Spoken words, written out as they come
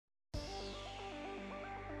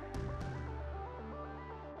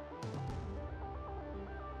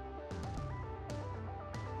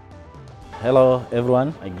Hello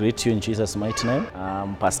everyone, I greet you in Jesus' mighty name.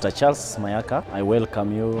 I'm Pastor Charles Mayaka. I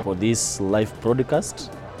welcome you for this live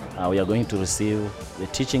broadcast. We are going to receive the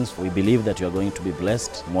teachings. We believe that you are going to be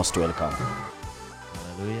blessed. Most welcome.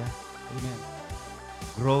 Hallelujah. Amen.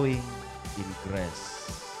 Growing in grace.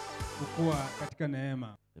 Kukua katika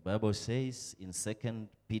neema. The Bible says in 2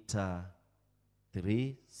 Peter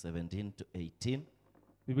 3:17 to 18.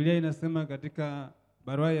 Biblia inasema katika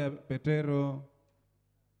barua ya Petero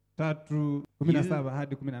 3:17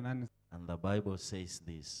 hadi 18. And the Bible says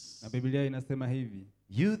this. Na Biblia inasema hivi.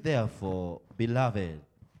 You therefore, beloved,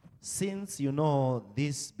 since you know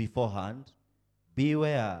this beforehand,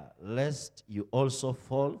 beware lest you also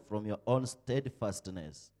fall from your own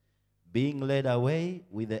steadfastness, being led away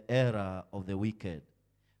with the error of the wicked.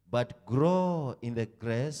 But grow in the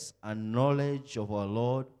grace and knowledge of our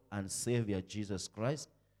Lord and Savior Jesus Christ.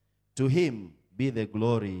 To him be the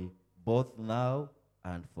glory both now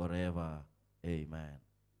and forever. Amen.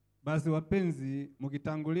 Basi wapenzi,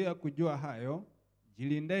 mkitangulia kujua hayo,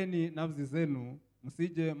 jilindeni nafsi zenu,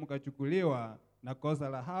 msije mkachukuliwa na kosa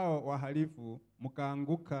la hao wahalifu,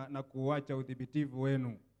 mkaanguka na kuacha udhibitivu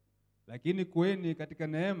wenu. Lakini kuweni katika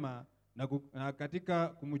neema na katika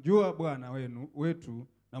kumjua Bwana wetu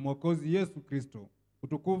na Mwokozi Yesu Kristo.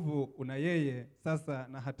 Utukufu una yeye sasa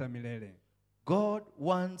na hata milele. God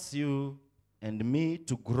wants you and me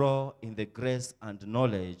to grow in the grace and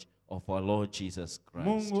knowledge of our Lord Jesus Christ.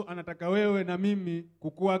 Mungu anataka wewe na mimi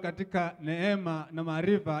kukua katika neema na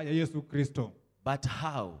maarifa ya Yesu Kristo. But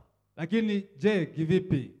how? Lakini je,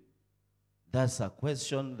 kivipi? That's a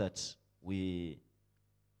question that we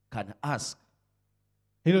can ask.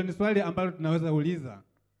 Hilo ni swali ambalo tunaweza uliza.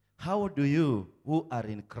 How do you who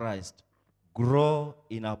are in Christ grow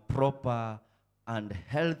in a proper and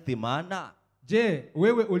healthy manner? Je,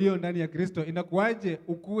 wewe ulio ndani ya Kristo inakuwaje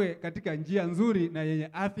ukue katika njia nzuri na yenye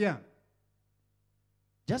afya?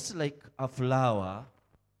 Just like a flower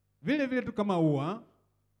Vile tu kama ua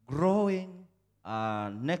growing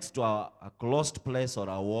next to a closed place or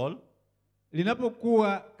a wall,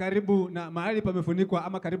 linapokuwa karibu na mahali pamefunikwa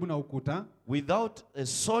ama karibu na ukuta, without a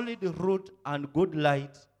solid root and good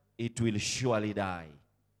light, it will surely die.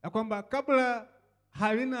 na kwamba kabla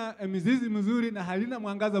halina mizizi mizuri na halina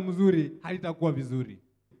mwangaza mzuri, halitakuwa vizuri.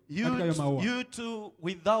 You too,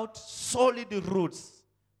 without solid roots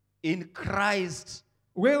in Christ,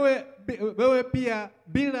 Wewe pia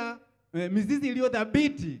bila mizizi iliyo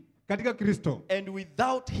dhabiti katika Kristo, and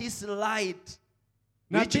without his light,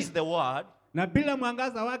 Na which is the word, na bila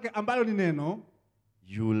mwangaza wake ambalo ni neno,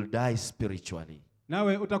 you will die spiritually.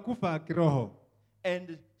 nawe utakufa kiroho.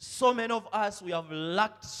 And so many of us, we have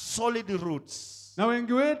lacked solid roots. Na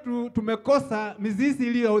wengi wetu tumekosa mizizi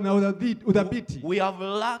iliyo na udhabiti. We have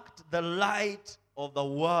lacked the light of the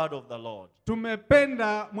word of the Lord.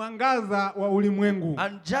 Tumependa mwangaza wa ulimwengu.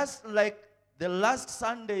 And just like the last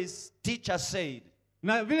Sunday's teacher said,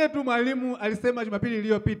 Na vile tu mwalimu alisema Jumapili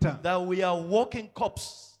iliyopita, that we are walking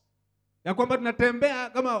corpses. ya kwamba tunatembea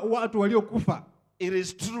kama watu waliokufa. It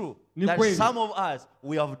is true Ni that kweli. some of us,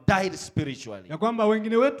 we have died spiritually. Ya kwamba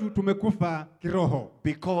wengine wetu tumekufa kiroho.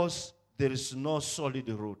 Because there is no solid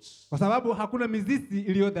roots. Kwa sababu hakuna mizizi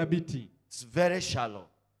iliyo dhabiti. It's very shallow.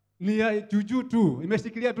 Ni ya juju tu,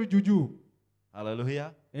 imeshikilia tu juju.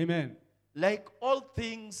 Hallelujah. Amen. Like all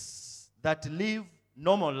things that live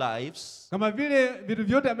normal lives, Kama vile vitu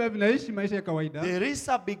vyote ambavyo vinaishi maisha ya kawaida, there is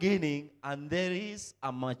a beginning and there is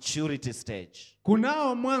a maturity stage.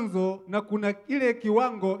 kunao mwanzo na kuna ile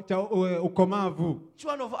kiwango cha ukomavu. Each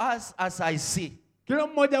one of us, as I see, Kila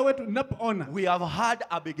mmoja wetu ninapoona, we have had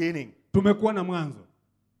a beginning. tumekuwa na mwanzo.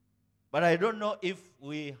 But I don't know if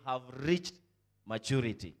we have reached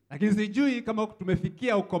maturity Lakini sijui kama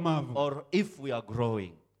tumefikia ukomavu or if we are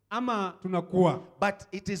growing. ama tunakuwa. But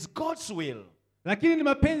it is God's will Lakini ni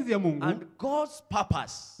mapenzi ya Mungu and God's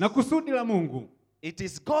purpose. na kusudi la Mungu. It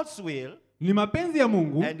is God's will Ni mapenzi ya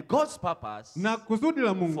Mungu and God's purpose na kusudi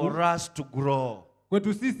la Mungu for us to grow.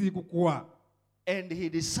 kwetu sisi kukua. And he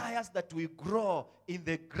desires that we grow in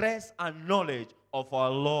the grace and knowledge of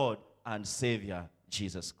our Lord and Savior,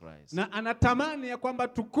 Jesus Christ. Na anatamani ya kwamba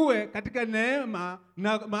tukue katika neema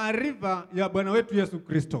na maarifa ya Bwana wetu Yesu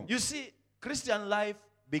Kristo. You see, Christian life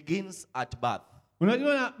begins at birth.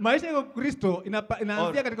 Unajua maisha ya Kristo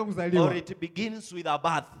inaanzia katika Or kuzaliwa. it begins with a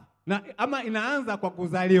birth. Na ama inaanza kwa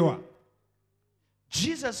kuzaliwa.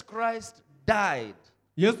 Jesus Christ died.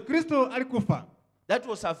 Yesu Kristo alikufa. That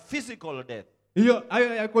was a physical death.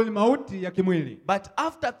 Hayo yalikuwa ni mauti ya kimwili. But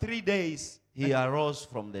after 3 days, he arose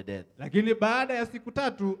from the dead. Lakini baada ya siku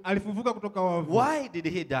 3 alifufuka kutoka wafu. Why did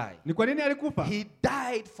he die? Ni kwa nini alikufa? He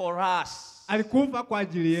died for us, Alikufa kwa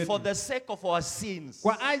ajili yetu. for the sake of our sins,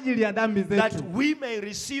 Kwa ajili ya dhambi that zetu. we may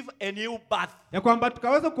receive a new birth. Ya kwamba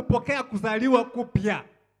tukaweza kupokea kuzaliwa kupya.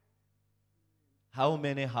 How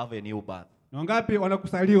many have a new birth? Na wangapi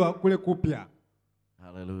wanakusaliwa kule kupya?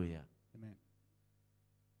 Hallelujah. Amen.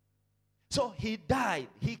 So he died,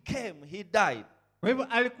 he came, he died, Kwa hivyo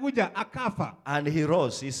alikuja akafa, and he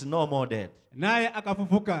rose. He's no more dead. naye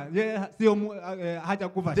akafufuka. Yeye sio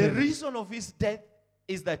hajakufa The tena. reason of his death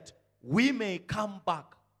is that we may come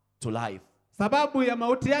back to life, Sababu ya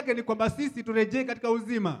mauti yake ni kwamba sisi turejee katika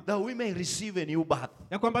uzima, that we may receive a new birth.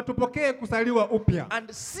 ya kwamba tupokee kusaliwa upya.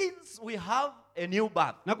 And since we have a new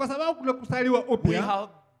birth, Na kwa sababu kuna kusaliwa we upya,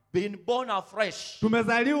 have been born afresh,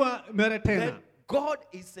 tumezaliwa mara tena. then God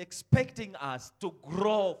is expecting us to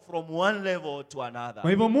grow from one level to another. Kwa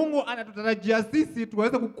hivyo Mungu anatutarajia sisi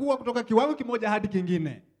tuweze kukua kutoka kiwango kimoja hadi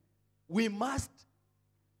kingine. We must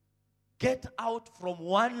get out from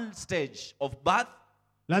one stage of birth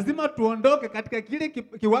Lazima tuondoke katika kile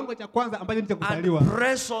kiwango cha kwanza ambacho ni cha kuzaliwa, and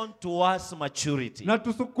press on towards maturity. na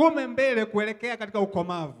tusukume mbele kuelekea katika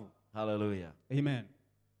ukomavu. Hallelujah. Amen.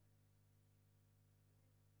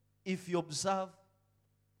 If you observe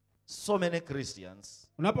so many Christians,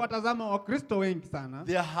 Unapowatazama Wakristo wengi sana,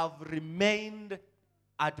 they have remained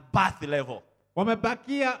at birth level.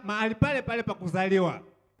 wamebakia mahali pale pale pa kuzaliwa.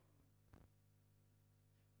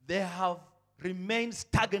 They have remained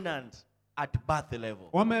stagnant at birth level.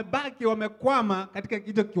 Wamebaki wamekwama katika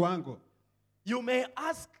hicho kiwango. You may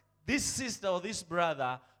ask this sister or this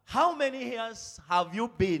brother, how many years have you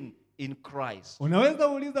been in Christ? Unaweza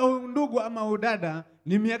uuliza huyu ndugu ama udada,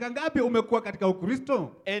 ni miaka ngapi umekuwa katika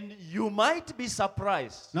Ukristo? And you might be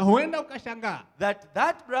surprised Na huenda ukashangaa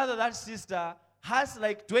that brother, that sister has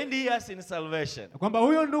like 20 years in salvation. kwamba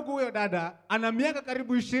huyo ndugu huyo dada ana miaka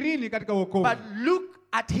karibu 20 katika wokovu. But look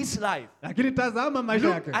at his life. Lakini tazama maisha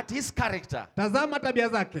Look yake. at his character. Tazama tabia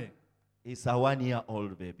zake. He's a 1-year-old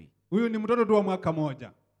baby. Huyu ni mtoto tu wa mwaka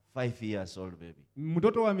moja. 5 years old baby.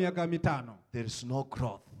 Mtoto wa miaka 5. There is no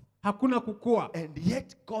growth. Hakuna kukua. And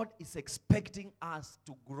yet God is expecting us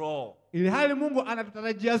to grow. Ili hali Mungu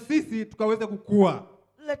anatutarajia sisi tukaweze kukua.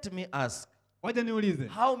 Let me ask, Wacha niulize,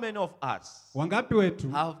 how many of us wangapi wetu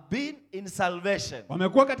have been in salvation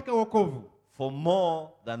wamekuwa katika wokovu for more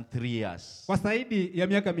than 3 years? kwa zaidi ya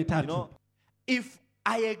miaka You 3? know, if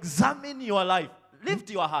I examine your life, lift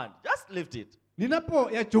your hand, just lift it.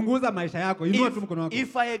 Ninapoyachunguza maisha yako, inua tu mkono wako.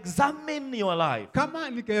 If I examine your life, Kama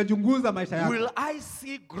nikayachunguza maisha yako, will I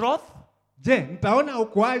see growth? je, nitaona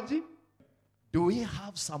ukuaji? Do we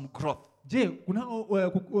have some growth? Je, kuna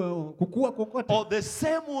kukua kokote? Or the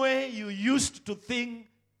same way you used to think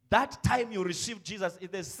that time you received Jesus is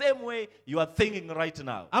the same way you are thinking right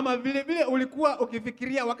now? Ama vile vile ulikuwa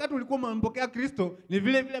ukifikiria wakati ulikuwa umempokea Kristo, ni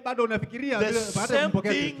vile vile bado unafikiria The vile baada ya same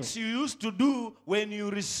kumpokea things Kristo. you used to do when you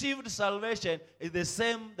received salvation is the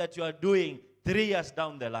same that you are doing 3 years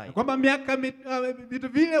down the line. Kwamba vitu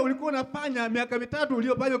vile ulikuwa unafanya miaka 3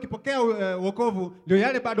 uliyopata ukipokea wokovu, ndio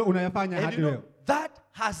yale bado unayafanya And hadi you know, leo. that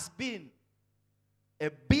has been a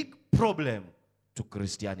big problem to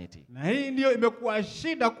Christianity, Na hii ndio imekuwa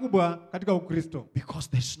shida kubwa katika Ukristo, because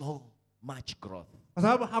there's no much growth. kwa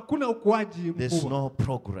sababu hakuna ukuaji There's mkubwa, no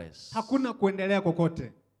progress. hakuna kuendelea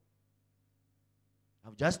kokote.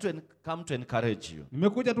 I've just come to encourage you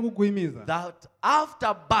Nimekuja tu kukuhimiza that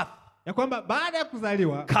after birth ya kwamba baada ya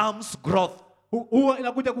kuzaliwa comes growth. huwa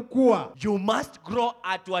inakuja kukua. You must grow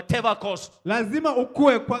at whatever cost. Lazima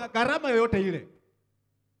ukue kwa gharama yoyote ile.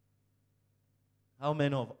 How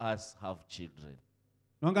many of us have children?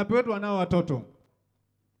 Wangapi wetu wanao watoto?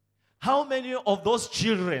 How many of those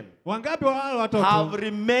children Wangapi wa wale watoto have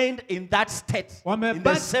remained in that state, in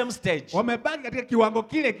the same stage, wamebaki katika kiwango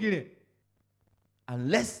kile kile,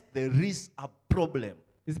 unless there is a problem?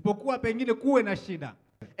 isipokuwa pengine kuwe na shida.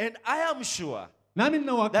 And I am sure Nami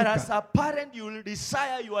nina that as uhakika a parent you will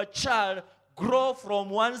desire your child grow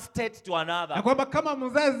from one state to another. na kwamba kama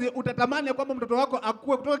mzazi utatamani kwamba mtoto wako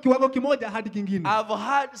akue kutoka kiwango kimoja hadi kingine. I've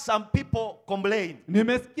heard some people complain,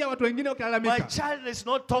 Nimesikia watu wengine my wakilalamika, child is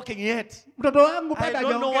not talking yet. mtoto wangu I bado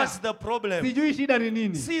don't know what's hajaongea. the problem. Sijui shida ni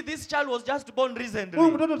nini. See, this child was just born Huyu recently.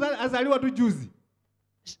 mtoto azaliwa tu juzi.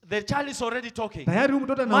 The child is already talking. Tayari huyu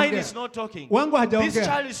mtoto Mine anaongea. is not talking. Wangu This hajaongea.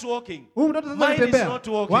 child is walking. Huyu mtoto sasa Mine is anatembea. not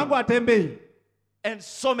walking. Wangu hatembei. And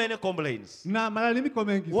so many complaints. Na malalamiko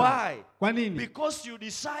mengi sana. Why? Kwa nini? Because you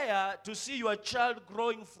desire to see your child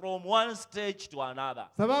growing from one stage to another.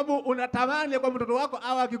 Sababu unatamani kwa mtoto wako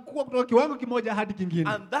awe akikua kutoka kiwango kimoja hadi kingine.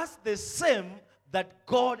 And that's the same that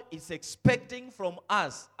God is expecting from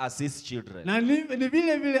us as his children. Na ni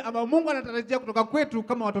vile vile ambao Mungu anatarajia kutoka kwetu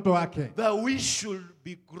kama watoto wake. That we should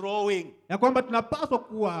be growing. Ya kwamba tunapaswa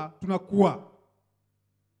kuwa tunakuwa.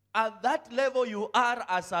 At that level you are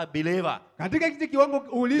as a believer. Katika kile kiwango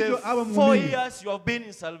ulicho ama The 4 muumini. years you have been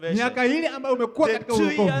in salvation. Miaka ile ambayo umekuwa The katika 2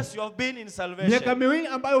 wokovu. years you have been in salvation. Miaka miwili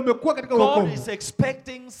ambayo umekuwa katika God wokovu. is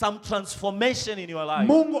expecting some transformation in your life.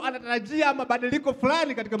 Mungu anatarajia mabadiliko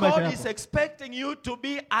fulani katika maisha God is yako. expecting you to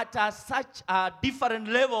be at such a different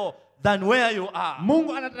level than where you are.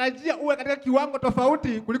 Mungu anatarajia uwe katika kiwango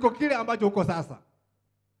tofauti kuliko kile ambacho uko sasa.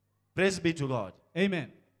 Praise be to God. Amen.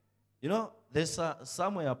 You know, there's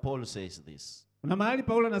somewhere Paul says this. Kuna mahali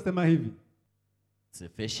Paulo anasema hivi. It's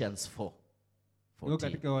Ephesians 4. Yuko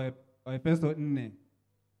katika Waefeso 4.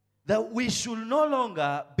 That we should no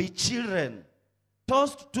longer be children,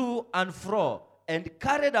 tossed to and fro, and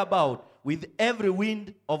carried about with every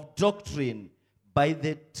wind of doctrine by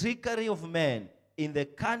the trickery of men in the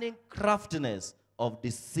cunning craftiness of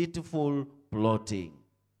deceitful plotting.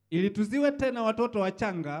 Ili tusiwe tena watoto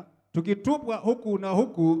wachanga, tukitupwa huku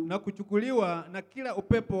na kuchukuliwa na kila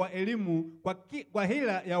upepo wa elimu kwa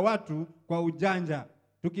hila ya watu kwa ujanja,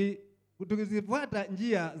 tukizifuata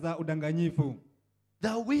njia za udanganyifu.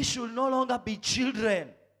 That we should no longer be children.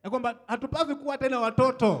 Na kwamba hatupaswi kuwa tena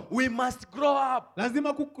watoto. We must grow up.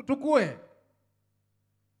 Lazima tukue.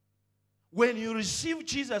 When you receive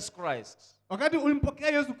Jesus Christ, Wakati ulimpokea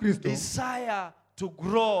Yesu Kristo, desire to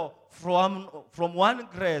grow from one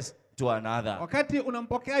grace to another. wakati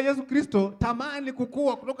unampokea Yesu Kristo, tamani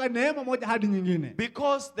kukua kutoka neema moja hadi nyingine.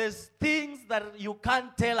 Because there's things that you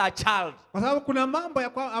can't tell a child. Kwa sababu kuna mambo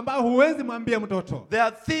ambayo huwezi mwambia mtoto. There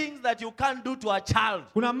are things that you can't do to a child.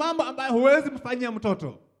 Kuna mambo ambayo huwezi mfanyia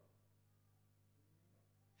mtoto.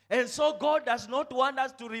 And so God does not want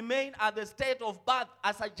us to remain at the state of birth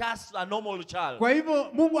as just a normal child. Kwa hivyo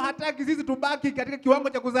Mungu hataki sisi tubaki katika kiwango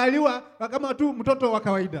cha kuzaliwa kama tu mtoto wa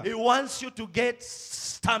kawaida. He wants you to get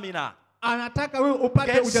stamina. Anataka wewe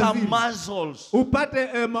upate Get some ujasiri. muscles. Upate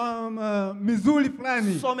mizuli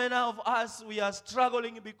fulani. So many of us, we are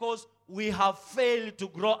struggling because we have failed to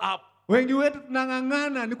grow up. Wengi wetu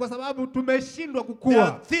tunang'ang'ana ni kwa sababu tumeshindwa There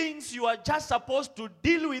are kukua. things you are just supposed to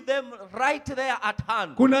deal with them right there at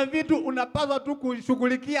hand. Kuna vitu unapaswa tu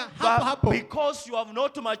kushughulikia hapo But hapo. because you have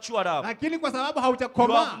not matured up, Lakini kwa sababu you have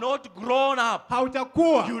haujakomaa, not grown up,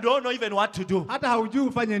 haujakuwa, you don't know even what to do. hata haujui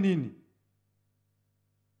ufanye nini.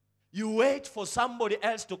 You wait for somebody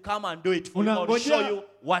else to come and do it for you or Unangojea- show you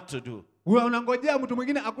what to do. Unangojea mtu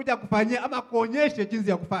mwingine akuja kufanyia ama kuonyeshe jinsi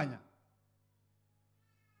ya kufanya.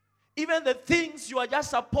 Even the things you are just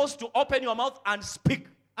supposed to open your mouth and speak.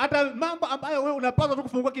 Hata mambo ambayo wewe unapaswa tu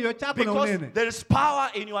kufungua kinywa chako na Because unene. there is power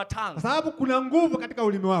in your tongue. Kwa sababu kuna nguvu katika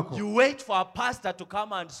ulimi wako. You wait for a pastor to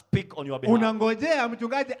come and speak on your behalf. Unangojea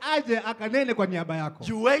mchungaji aje akanene kwa niaba yako.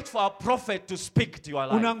 You wait for a prophet to speak to your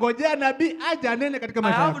life. Unangojea nabii aje anene katika I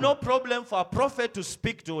maisha have no yako. problem for a prophet to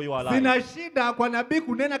speak to your life. Sina shida kwa nabii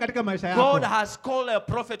kunena katika maisha God yako. has called a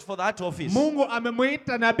prophet for that office Mungu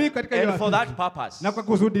amemuita nabii katika hiyo and for that ofisi. purpose. Na kwa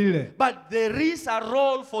kusudi lile. But there is a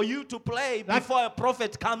role for you to play before a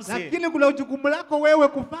prophet comes in. Lakini kuna jukumu lako wewe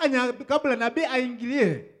kufanya kabla nabii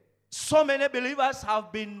aingilie. So many believers have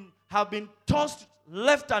been tossed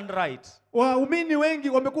left and right Waumini wengi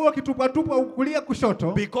wamekuwa wakitupwa kulia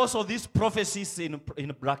kushoto because of these prophecies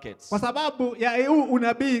in brackets. kwa sababu ya huu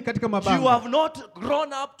unabii katika You mabango. have not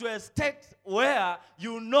grown up to a state where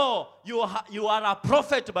you know you are a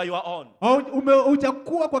prophet by your own.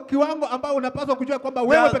 Hujakuwa kwa kiwango ambao unapaswa kujua kwamba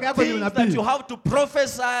There wewe are peke yako ni things that nabii. you have to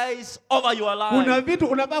prophesy over your Kuna life. vitu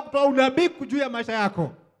unafaa kutoa unabii juu ya maisha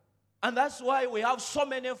yako. And that's why we have so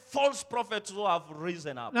many false prophets who have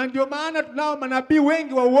risen up. Na ndio maana tunao manabii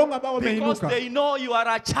wengi wa uongo ambao Because wameinuka. they know you are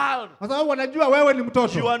a child. Kwa sababu wanajua wewe ni You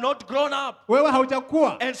mtoto. are not grown up. Wewe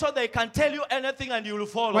haujakuwa. And so they can tell you anything and you will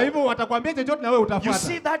Kwa follow. hivyo watakwambia chochote na wewe You see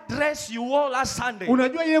utafuata. that dress you wore last Sunday?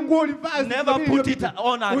 Unajua ile nguo ulivaa siku Never mbili put it iliyopita.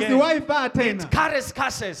 on again. Usiwahi vaa It tena. carries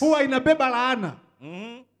curses. Huwa inabeba laana.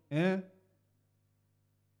 Mhm.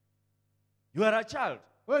 You are a child.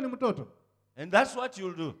 Wewe ni mtoto. And that's what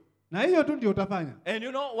you'll do. Na hiyo tu ndio utafanya. And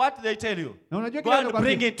you know what they tell you? Na unajua Go kile and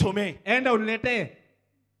anakuambia, bring it to me. enda uniletee.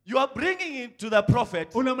 You are bringing it to the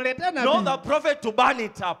prophet. Unamletea Not the nabii. prophet to burn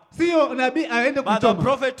it up, Sio nabii aende but the kuchoma.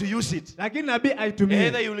 prophet to use it. Lakini nabii Either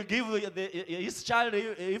aitumie. you will give his child,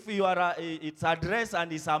 if you are it's a dress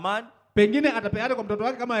and he's a man, Pengine atapeana kwa mtoto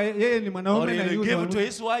wake kama yeye ni or mwanaume he na will yule give it to mwanamke.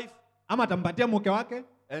 his wife, Ama atampatia mke wake.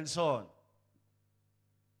 and so on.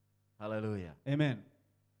 Hallelujah. Amen.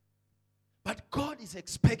 But God is is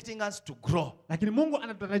expecting us to grow Lakini Mungu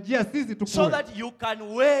anatarajia sisi tukue. so that you can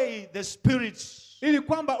weigh the spirits. Ili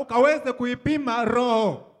kwamba ukaweze kuipima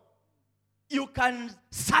roho. You can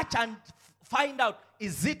search and find out,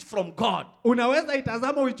 is it from God? Unaweza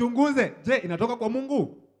itazama uichunguze. Je, inatoka kwa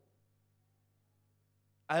Mungu?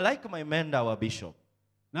 I like my mentor, our bishop.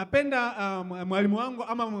 Napenda mwalimu wangu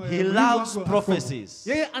ama He loves prophecies.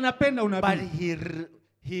 Yeye anapenda But unabii.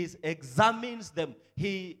 he examines them.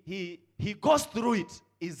 He goes through it.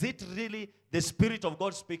 Is it really the Spirit of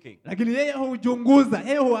God speaking? Lakini yeye huchunguza,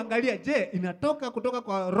 yeye huangalia, je, inatoka kutoka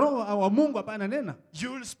kwa roho au wa Mungu hapa ananena?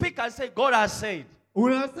 You will speak and say, God has said.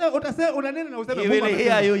 Utasema unanena na useme He Mungu will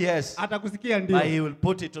hear you, yes. Atakusikia But ndio. he will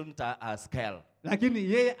put it on a scale. Lakini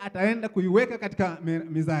yeye ataenda kuiweka katika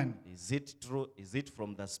mizani. Is it true? Is it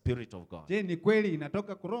from the Spirit of God? Je, ni kweli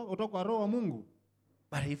inatoka kutoka kwa roho wa Mungu?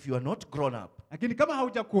 But if you are not grown up, Lakini kama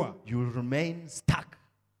haujakuwa, you will remain stuck.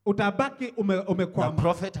 utabaki The umekwama.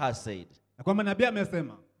 prophet has said, Na kwamba nabii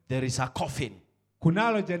amesema, there is a coffin.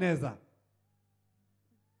 kunalo jeneza.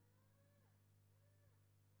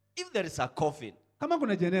 If there is a coffin, Kama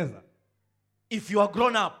kuna jeneza, if you are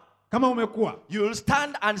grown up, kama umekuwa, you will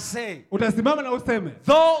stand and say, utasimama na useme,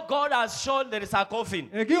 though God has shown there is a coffin,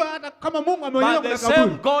 ikiwa hata kama Mungu ameonyesha but the kuna same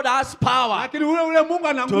kaburi, God has power lakini ule Mungu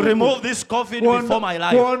ana to nguvu remove this coffin before my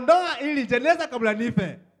life. kuondoa ili jeneza kabla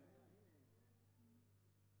nife.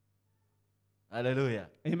 Hallelujah.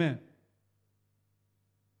 Amen.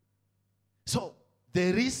 So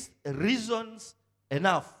there is reasons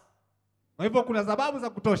enough Kwa hivyo kuna sababu za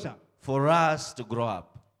kutosha for us to grow up.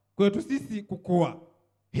 kwetu sisi kukua.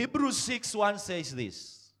 Hebrews 6:1 says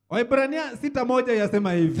this. Waebrania 6:1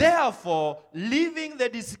 yasema hivi. Therefore, leaving the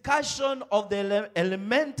discussion of the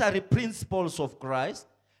elementary principles of Christ,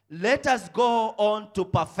 let us go on to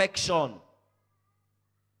perfection.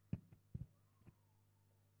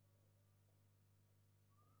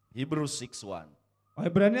 Hebrews 6:1.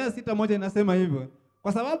 Waebrania 6:1 inasema hivyo.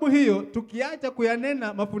 Kwa sababu hiyo tukiacha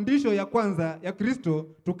kuyanena mafundisho ya kwanza ya Kristo,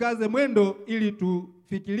 tukaze mwendo ili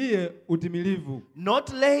tufikirie utimilivu. Not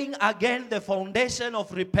laying again the foundation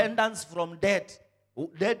of repentance from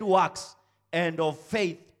dead works and of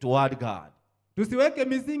faith toward God. Tusiweke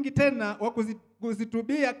misingi tena wa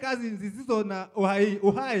kuzitubia kazi zisizo na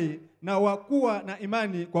uhai na wa kuwa na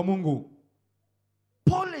imani kwa Mungu.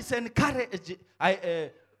 Paul is encouraged.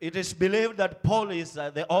 It is believed that Paul is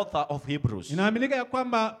the author of Hebrews. Inaaminika ya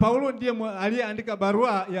kwamba Paulo ndiye aliyeandika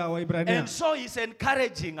barua ya Waebrania. And so he's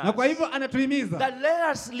encouraging Na kwa us hivyo anatuhimiza that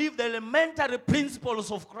let us live the elementary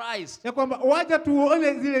principles of Christ. ya kwamba wacha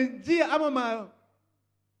tuone zile njia ama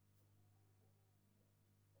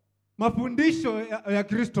mafundisho ya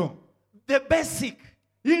Kristo. The basic.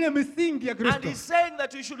 Ile misingi ya And Kristo. he's saying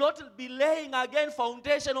that we should not be laying again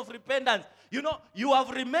foundation of repentance. You know, you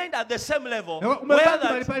have remained at the same level where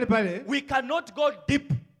that we cannot go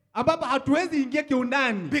deep Ambapo hatuwezi ingia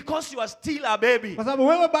kiundani because you are still a baby. kwa sababu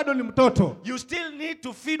wewe bado ni mtoto. You still need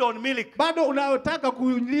to feed on milk. Bado unataka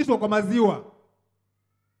kulishwa kwa maziwa.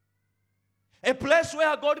 A place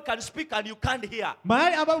where God can speak and you can't hear.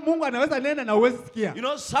 Mahali ambapo Mungu anaweza nena na uwezi sikia. You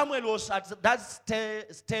know, Samuel was at that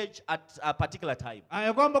stage at a particular time.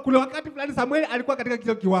 Ya kwamba kuna wakati fulani Samuel alikuwa katika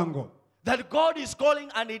kile kiwango. That God is calling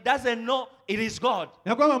and he doesn't know it is God.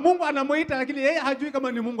 Ya kwamba Mungu anamuita lakini yeye hajui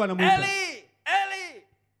kama ni Mungu anamuita. Eli, Eli.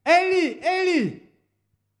 Eli, Eli.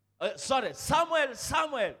 Sorry, Samuel.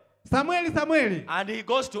 Samueli. And he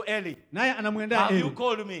goes to Eli. Naye anamwendea Have Eli. you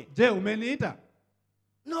called me? Je, umeniita?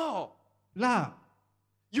 No. La.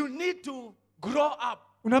 You need to grow up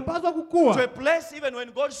Unapaswa to a kukua place even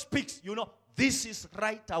when God speaks, you know, this is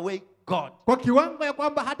right away God. kwa kiwango ya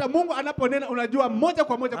kwamba hata Mungu anaponena unajua moja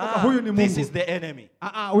kwa moja kwamba huyu ni This is Mungu. the enemy.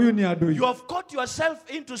 Huyu ni adui. You have got yourself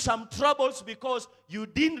into some troubles because you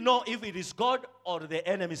didn't know if it is God or the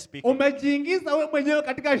enemy speaking. Umejiingiza wewe mwenyewe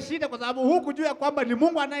katika shida kwa sababu hukujua ya kwamba ni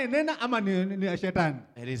Mungu anayenena ama ni shetani.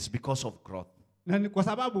 It is because of growth. Na ni kwa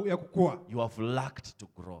sababu ya kukua. You have lacked to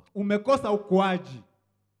grow. Umekosa ukuaji.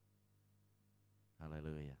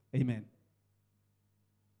 Hallelujah. Amen.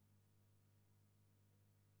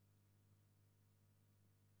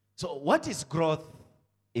 So what is growth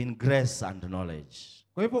in grace and knowledge?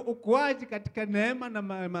 Kwa hivyo ukuaji katika neema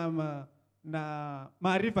na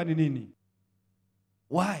maarifa ni nini?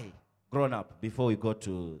 Why grown up before we go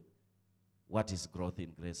to what is growth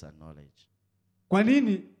in grace and knowledge? Kwa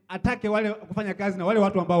nini atake wale kufanya kazi na wale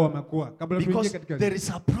watu ambao wamekuwa kabla tuingie Because katika there is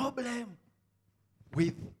a problem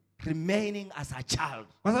with remaining as a child.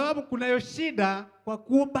 Kwa sababu kunayo shida kwa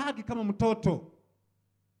kubaki kama mtoto.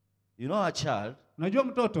 You know, a child Unajua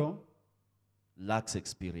mtoto lacks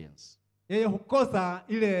experience. yeye hukosa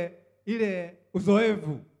ile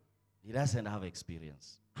uzoefu. He doesn't have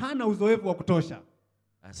experience. hana uzoefu wa kutosha.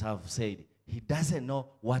 As I've said, he doesn't know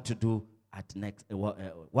what to do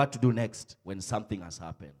what to do next when something has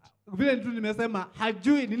happened. Vile tu nimesema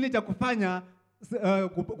hajui nini cha kufanya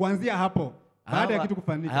kuanzia hapo baada ya kitu I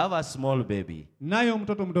kufanyika. have a small baby. Nayo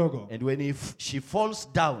mtoto mdogo. And when she falls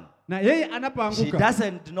down, Na yeye she anapoanguka,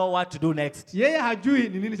 doesn't know what to do next. yeye hajui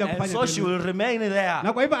ni nini cha And kufanya. so she will remain there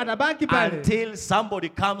Na kwa hivyo atabaki pale until somebody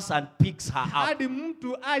comes and picks her up. hadi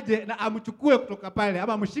mtu aje na amchukue kutoka pale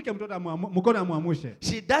ama amshike mtoto mkono amuamushe.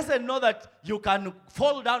 She doesn't know that you can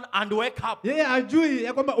fall down and wake up. Yeye hajui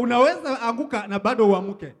ya kwamba unaweza anguka na bado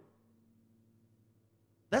uamuke.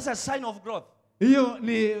 That's a sign of growth. Hiyo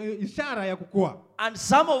ni ishara ya kukua. And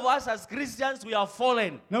some of us as Christians, we have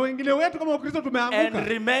fallen Na wengine wetu kama Wakristo tumeanguka and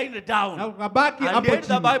remained na down. tukabaki And hapo then the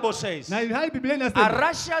chini. Bible says, Na ilhali Biblia a inasema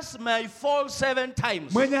righteous may fall 7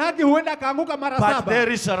 times, mwenye haki huenda akaanguka mara but 7,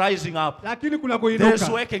 there is a rising up. lakini kuna There's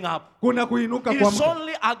kuinuka. waking up. Kuna kuinuka It's kuamka.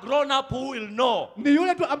 only a grown up who will know Ni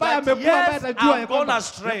yule tu ambaye that amekuwa ambaye yes, atajua I've ya gone kwamba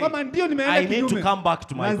astray. ndio I nimeenda need to kinyume. come back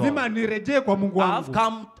to my Lazima God. nirejee kwa Mungu I wangu.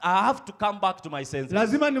 have to come back to my senses.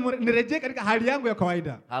 Lazima nirejee katika hali yangu ya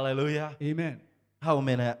kawaida. Hallelujah. Amen. How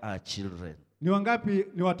many are children? Ni wangapi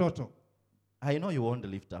ni watoto? I know you won't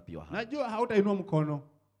lift up your hand. Najua hautainua mkono.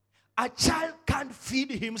 A child can't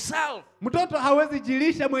feed himself. Mtoto hawezi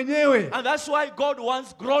jilisha mwenyewe. And that's why God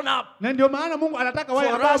wants grown up. Na ndio maana Mungu anataka wale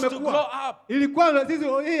For ambao us to grow wamekuwa. up. Ili kwamba sisi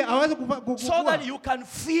hawezi So that you can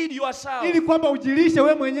feed yourself. ili kwamba ujilishe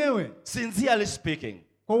wewe mwenyewe. Sincerely speaking,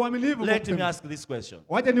 Kwa uaminifu. let me ask this question.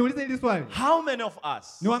 Wacha niulize hili swali. How many of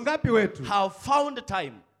us Ni wangapi wetu have found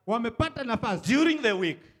time wamepata nafasi during the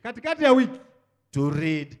week katikati ya wiki to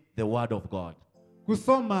read the Word of God?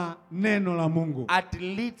 kusoma neno la Mungu At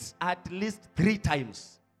least 3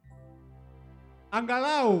 times.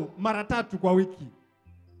 angalau mara 3 kwa wiki?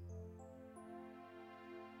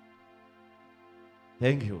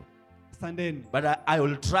 Thank you. Asanteni. But I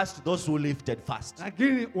will trust those who lifted first.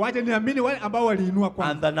 Lakini wacha niamini wale ambao waliinua And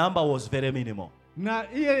kwanza. the number was very minimal. Na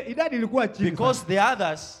hiyo idadi ilikuwa chini. Because the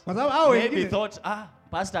others Kwa sababu hao maybe wengine thought,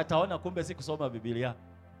 pastor ataona kumbe si kusoma Biblia.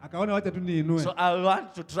 akaona wacha tu niinue. So I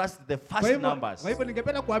want to trust the first numbers. Kwa hivyo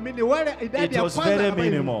ningependa kuamini wale idadi It ya was kwanza very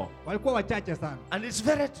ambayo minimal. walikuwa wachache sana. And it's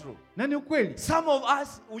very true. Na ni ukweli. Some of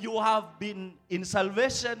us, you have been in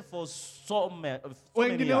salvation for so many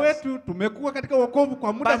Wengine years. wetu tumekuwa katika wokovu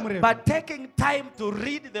kwa muda mrefu. But taking time to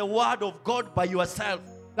read the Word of God by yourself.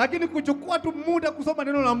 Lakini kuchukua tu muda kusoma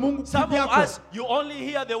neno la Mungu Some of kivyako. us, you only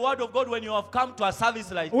hear the Word of God when you have come to a service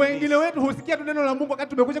like Wengine this. wetu husikia tu neno la Mungu wakati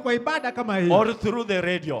tumekuja kwa ibada kama hii. Or through the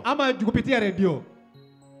radio. Ama kupitia redio.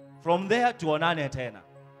 From there to onane tena.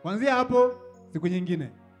 Kuanzia hapo siku nyingine.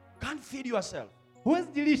 Can't feed yourself. Huwezi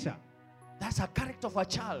jilisha. That's a character of a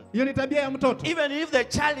child. Hiyo ni tabia ya mtoto. Even if the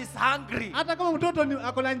child is hungry, Hata kama mtoto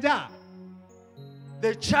ako na njaa,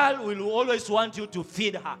 the child will always want you to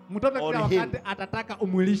feed her mtoto or kila him. wakati atataka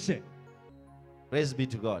umwilishe. Praise be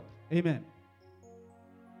to God. Amen.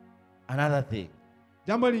 Another thing.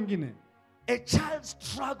 Jambo lingine, A child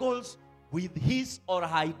struggles with his or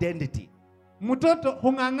her identity. mtoto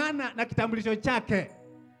hung'ang'ana na kitambulisho chake.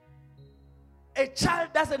 A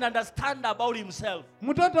child doesn't understand about himself.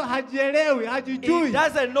 Mtoto hajielewi, He hajijui.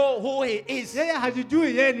 doesn't know who he is. Yeye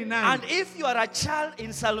hajijui yeye ni And nani. if you are a child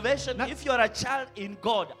in salvation, if you are a child in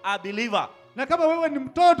God, a believer, Na kama wewe ni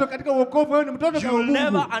mtoto katika wokovu, wewe ni mtoto you kwa will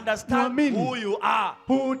never Mungu. understand who you are.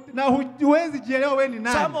 Na huwezi jielewa wewe ni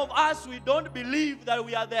nani. Some of us, we don't believe that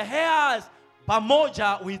we are the heirs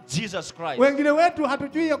pamoja with Jesus Christ. Wengine wetu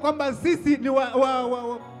hatujui ya kwamba sisi ni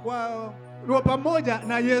wa pamoja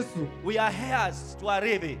na Yesu. We are heirs to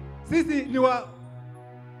Arithi. Sisi ni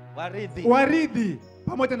Warithi. warithi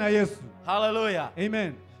pamoja na Yesu. Hallelujah.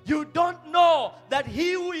 Amen. You don't know that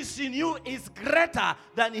he who is in you is greater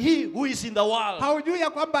than he who is in the world. Haujui ya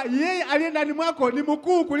kwamba yeye aliye ndani mwako ni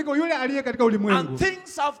mkuu kuliko yule aliye katika ulimwengu. And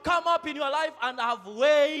things have come up in your life and have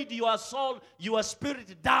weighed your soul, your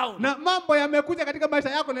spirit down. Na mambo yamekuja katika maisha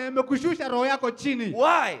yako na yamekushusha roho yako chini.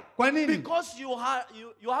 Why? Kwa nini? Because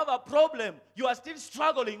you have a problem. You are still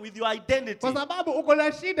struggling with your identity. Kwa sababu uko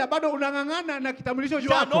na shida, bado unang'ang'ana na kitambulisho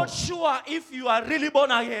You are chako. not sure if you are really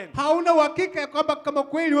born again. Hauna uhakika ya kwamba kama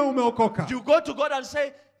kweli wewe umeokoka. You go to God and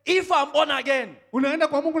say, if I'm born again, Unaenda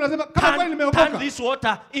kwa Mungu unasema kama kweli turn nimeokoka. this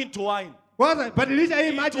water into wine. Kwanza badilisha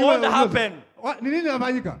hii maji It won't iwe happen. Ni nini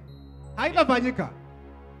inafanyika? Haitafanyika.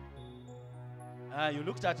 You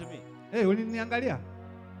looked at me. Uliniangalia.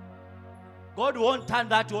 God won't turn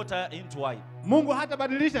that water into wine. Mungu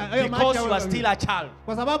hatabadilisha hayo maji because you yawe are still a child.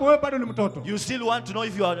 kwa sababu wewe bado ni mtoto. You still want to know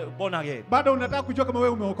if you are born again. Bado unataka kujua kama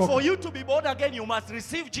wewe umeokoka. For you to be born again, you must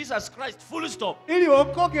receive Jesus Christ, full stop. Ili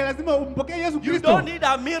uokoke lazima umpokee Yesu You Kristo. don't need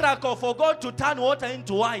a miracle for God to turn water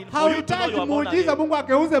into wine for you to know you Hauhitaji are born muujiza again. Mungu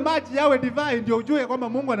akeuze maji yawe divine ndio ujue kwamba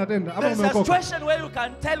Mungu anatenda ama There's a umeokoka. situation where you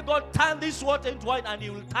can tell God, turn this water into wine, and He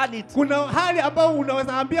will turn it. Kuna hali ambayo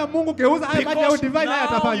unaweza ambia Mungu geuza haya maji yawe Because divine haya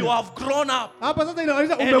now you atafanya. have grown up Hapa sasa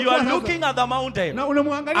inaonyesha and you umekuwa are sasa. looking at the mountain Na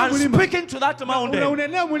unamwangalia and mlima. speaking to that mountain.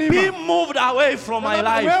 Unaunenea Be mlima. moved away from my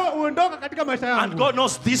Sababu life. wewe uondoka katika maisha yangu. And God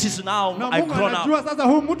knows this is now Na I've Mungu grown anajua up. sasa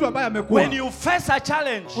huyu mtu ambaye amekuwa. When you face a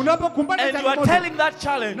challenge Unapokumbana and na you are changamoto. telling that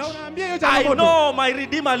challenge, Na unaambia hiyo I changamoto. know my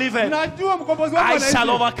Redeemer liveth. Najua mkombozi wangu I anaishi. shall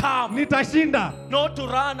overcome. Nitashinda. Not to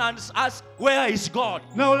run and ask, where is God?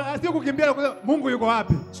 Na sio kukimbia na kusema Mungu yuko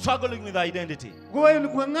wapi? Struggling with identity. Wewe ni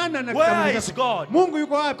kung'ang'ana na Where kitambulisho is chako. God? Mungu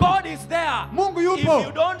yuko wapi? God is there. Mungu If yupo.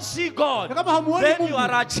 you don't see God, Na kama hamuoni then Mungu, you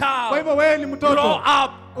are a kwa child. hivyo wewe ni mtoto. Grow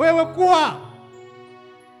up. Wewe kuwa.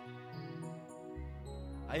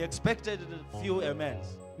 I expected a few amens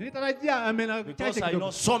Nilitarajia amena because chache I know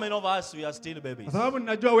kidogo. so many of us, we are still babies. Kwa sababu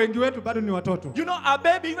ninajua wengi wetu bado ni watoto. You know, a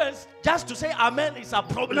baby, even just to say amen is a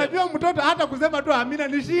problem Unajua mtoto hata kusema tu amina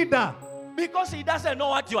ni shida. because he doesn't know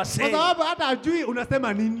what you are Kwa saying. sababu hata ajui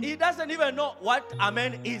unasema nini. He doesn't even know what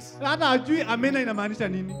amen is. Hata ajui amina inamaanisha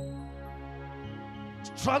nini.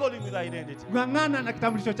 Struggling with identity. Ng'ang'ana na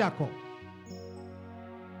kitambulisho chako.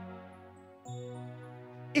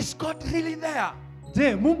 Is God really there?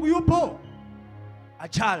 Je, Mungu yupo? A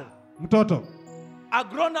child, Mtoto. a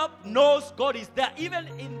grown-up knows God is there even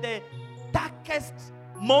in the darkest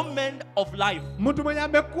moment of life. Mtu mwenye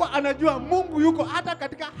amekuwa anajua Mungu yuko hata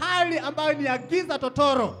katika hali ambayo ni ya giza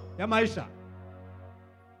totoro ya maisha.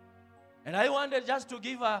 And I wanted just to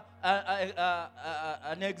give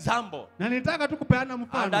an example. Na nitaka tu kupeana And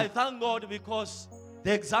mfano. I thank God because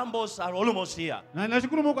the examples are almost here. Na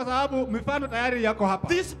nashukuru Mungu kwa sababu mifano tayari yako hapa.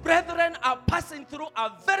 These brethren are passing through a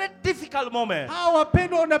very difficult moment. Hawa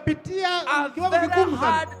wapendwa wanapitia A kiwango very kigumu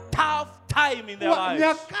hard, sana. tough time in their lives.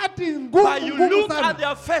 Nyakati ngumu But you ngumu look sana. at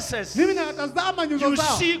their faces, Mimi natazama nyuso you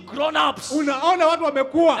zao. see grown-ups. Unaona watu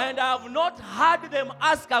wamekuwa. And I have not heard them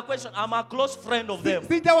ask a question. I'm a close friend of them.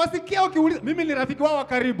 Sijawasikia wakiuliza. Mimi ni rafiki wao wa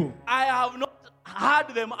karibu. I have not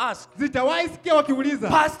heard them ask, Sijawahi sikia wakiuliza.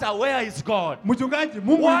 Pastor, where is God? Mchungaji,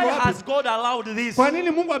 Mungu Why yuko has wapi? God allowed this? Kwa nini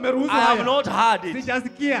Mungu ameruhusu I have haya? not heard it.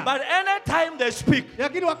 Sijasikia. But anytime they speak,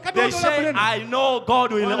 Lakini wakati they watu say, wanaponena, I know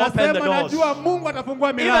God will open the wanasema doors. najua Mungu atafungua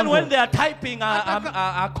Even milango. when they are typing Hata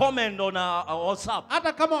a comment on a WhatsApp,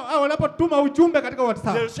 Hata kama wanapotuma ujumbe katika they'll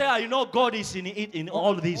WhatsApp. say, I know God is in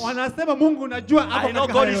all this. Wanasema Mungu unajua hapo I know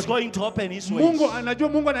katika God haya is yote. going to open his Mungu ways. anajua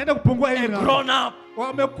Mungu anaenda kupungua A hili milango. grown up, a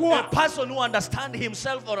Wamekuwa person who understands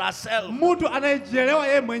himself or herself. mtu anayejielewa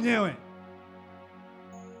yeye mwenyewe.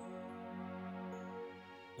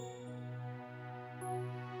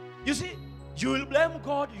 You see, you will blame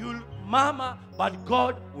God, you will murmur, but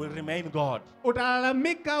God will remain God.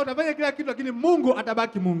 Utalalamika, utafanya kila kitu lakini Mungu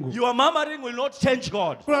atabaki Mungu. Your murmuring will not change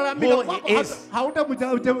God, Kulalamika who kwako He is.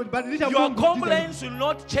 hautabadilisha Your Mungu. complaints will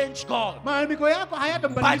not change God. Malalamiko yako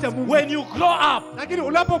hayatambadilisha But Mungu. when you grow up, Lakini you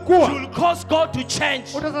unapokuwa will cause God to change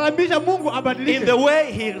utasababisha Mungu in abadilike the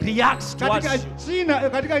way He reacts towards katika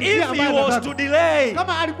you. katika njia If He ambayo was anataka. to delay,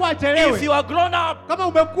 Kama alikuwa if you achelewe, are grown up, kama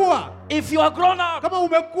umekuwa, if you are grown up, kama you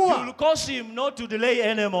umekuwa, will cause Him not to delay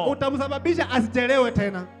anymore. utamsababisha asichelewe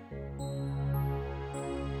tena.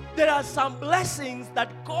 There are some blessings that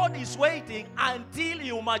God is waiting until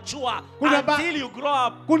you mature, Kuna until you grow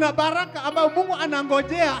up. Kuna baraka ambayo Mungu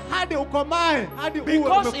anangojea hadi ukomae, hadi uwe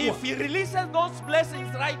Because umekuwa. if He releases those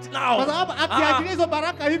blessings right Kwa now, sababu akiachilia hizo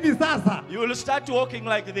baraka hivi sasa, you will start walking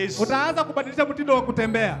like this. utaanza kubadilisha mtindo wa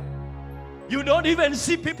kutembea. You don't even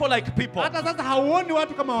see people like people. Hata sasa hauoni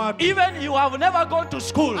watu kama watu. Even you have never gone to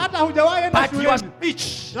school, Hata hujawahi enda but your shuleni.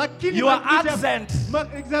 speech, Lakini your maisha- accent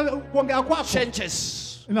kuongea kwako changes.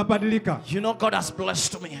 inabadilika. You know, God has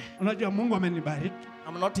blessed me. Unajua Mungu amenibariki.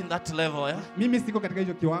 I'm not in that level, yeah? Mimi siko katika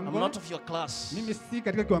hiyo I'm kiwango. not of your class. Mimi si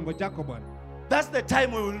katika kiwango chako Bwana. That's the time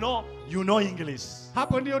we will know you know English.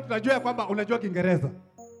 Hapo ndio tunajua kwamba unajua Kiingereza.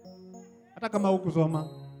 Hata kama hukusoma.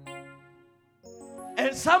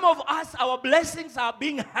 And some of us, our blessings are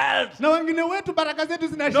being held Na wengine wetu baraka zetu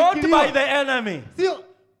not by zinashikiliwa. the enemy, Sio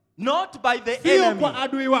by the sio enemy, kwa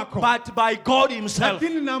adui wako. but by God Himself.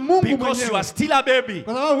 Lakini na Mungu Because you mwenyewe. are still a baby,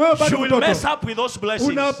 Kwa sababu wewe you bado will mess mtoto. up with those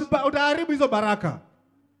blessings. Utaharibu hizo baraka.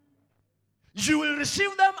 You will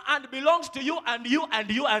receive them and belongs to you and you and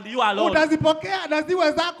you and you alone. Utazipokea na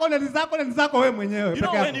ziwe zako na ni zako na ni zako wewe mwenyewe You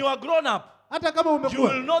know, peke when yako. you are grown up, hata kama You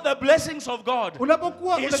umekuwa will know the blessings of God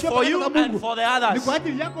unapokuwa is unajua for baraka you za and Mungu for the ni others. kwa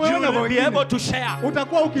ajili yako wewe You na will be wengine. able to share.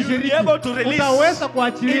 Utakuwa You will be ukishiriki, able to release. utaweza It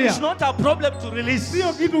kuachilia. is not a problem to release.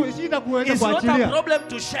 Sio kitu shida kuweza It's not a kuachilia, problem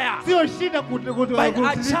to share. sio shida But a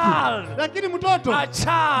kushiriki, child, lakini mtoto a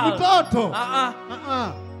child. mtoto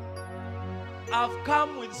I've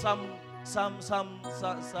come with some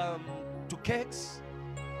to cakes.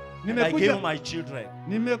 And I gave my children.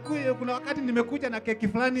 Nimekuja, kuna wakati nimekuja na keki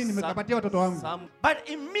fulani nimekapatia watoto wangu. But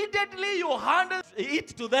immediately you hand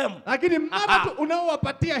it to them. Lakini mara tu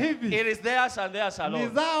unaowapatia hivi, It is theirs and theirs alone. ni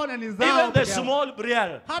zao na ni zao. Even the small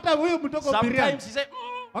Brielle. Hata huyo mtoto Brielle. Sometimes he say,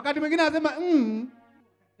 wakati mwingine anasema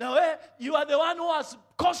now you are the one who has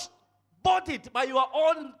bought it by your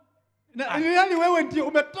own. Yaani wewe ndio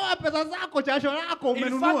umetoa pesa zako, jasho lako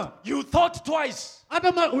umenunua. In fact, you thought twice.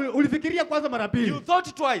 Hata ulifikiria kwanza mara pili. You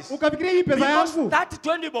thought twice. Ukafikiria hii pesa yangu. That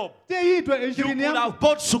 20 bob. Hii You 20 could yangu. have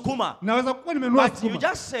bought sukuma. Naweza kuwa nimenunua But sukuma. you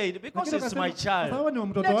just said, because it's my child,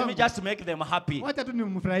 let me just make them happy. Wacha tu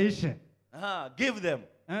nimfurahishe. Give them.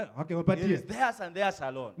 Okay, It wapatie. is theirs and theirs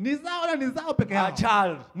alone. Ni zao na ni zao peke yao. A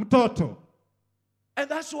child. Mtoto. And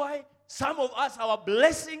that's why some of us, our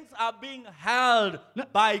blessings are being held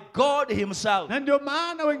by God Himself. Na ndio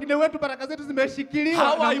maana wengine wetu baraka zetu zimeshikiliwa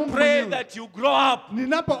How na I Mungu pray mwenyewe. that you grow up,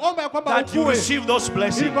 Ninapoomba ya kwamba that you ukue, receive those ili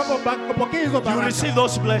blessings. kwamba upokee hizo You baraka. receive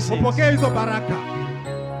those blessings. Upokee hizo baraka.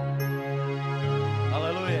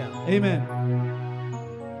 Hallelujah. Amen.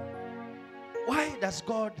 Why does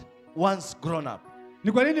God wants grown up?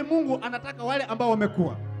 Ni kwa nini Mungu anataka wale ambao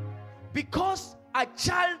wamekuwa? Because a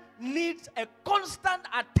child needs a constant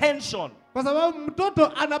attention. Kwa sababu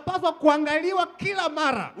mtoto anapaswa kuangaliwa kila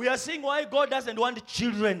mara. We are seeing why God doesn't want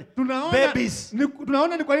children, Tunaona babies.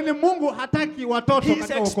 Tunaona ni kwa nini Mungu hataki watoto He's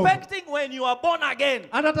katika wokovu. expecting when you are born again.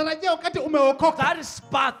 Anatarajia wakati umeokoka. That is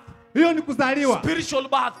birth, Hiyo ni kuzaliwa. spiritual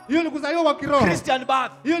birth, Hiyo ni kuzaliwa kwa kiroho. Christian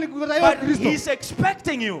birth. Hiyo ni kuzaliwa kwa But Kristo. He's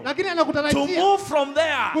expecting you Lakini to anakutarajia move from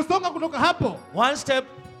there, kusonga kutoka hapo one step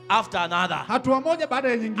after another, hatua moja baada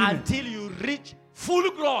ya nyingine until you reach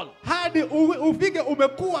full grown hadi ufike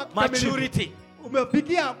umekuwa kikamilifu. maturity.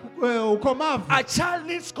 Umefikia ukomavu. A child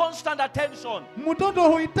needs constant attention. Mtoto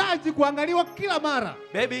huhitaji kuangaliwa kila mara.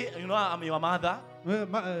 Baby, you know I'm your mother.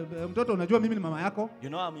 Mtoto unajua mimi ni mama yako. You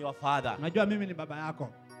know I'm your father. Unajua mimi ni baba yako.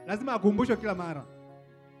 Lazima akumbushwe kila mara.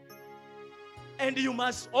 And you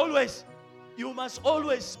must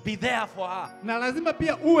always be there for her. Na lazima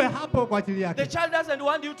pia uwe hapo kwa ajili yake. The child doesn't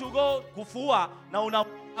want you to go kufua na una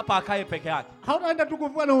hapa akae peke yake. Hautaenda tu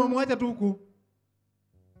kufua na umemwacha tu huku.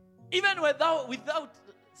 Even without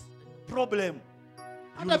problem,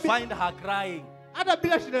 you will find her crying. Hata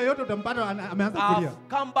bila shida yoyote utampata ameanza kulia. I've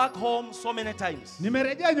come back home so many times.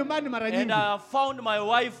 Nimerejea nyumbani mara nyingi. And I found my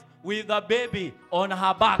wife with a baby on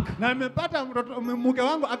her back. Na nimepata mke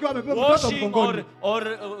wangu akiwa amepewa mtoto mgongoni.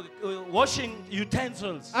 Washing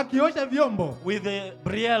utensils. Akiosha vyombo. With a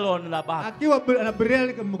Brielle on the back. Akiwa na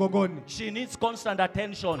Brielle mgongoni. She needs constant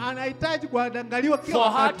attention. Anahitaji kuangaliwa kila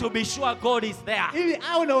wakati. For her wakati. to be sure God is there. Ili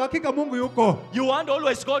awe na uhakika Mungu yuko. You want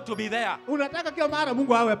always God to be there. Unataka kila mara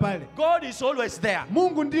Mungu awe pale. God is always there.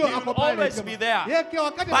 Mungu ndio ako pale. Always be there. Yeye kila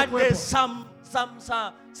wakati atakuwepo. But there's some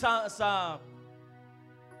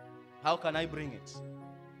how can I bring it?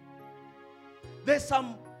 There's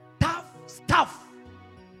some tough stuff.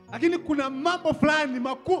 Lakini kuna mambo fulani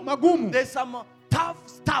magumu. There's some tough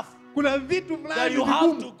stuff. Kuna vitu fulani that you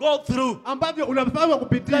have to go through. Ambavyo unapaswa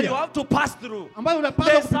kupitia. That you have to pass through. Ambavyo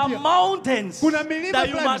unapaswa kupitia. There's some mountains. Kuna milima that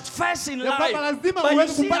you must face in life. Lazima but you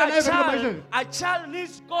see a child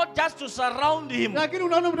needs God just to surround him. Lakini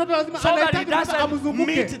unaona mtoto lazima so that he doesn't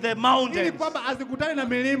meet the mountains. Ili kwamba asikutane na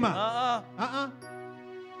milima.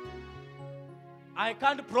 I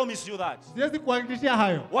can't promise you that. Siwezi kuhakikishia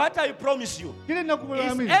hayo. What I promise you is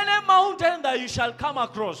any mountain that you shall come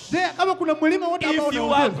across. Kama kuna mlima wote ambao if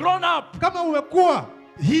you are grown up, kama umekuwa,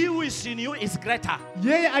 he who is in you is greater.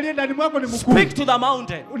 Yeye aliye ndani mwako ni mkuu. Speak to the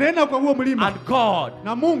mountain. Unaenda kwa huo mlima. And God,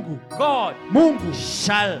 na Mungu, Mungu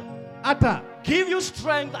shall ata give you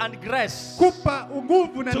strength and grace kupa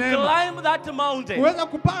nguvu na neema to climb that mountain uweza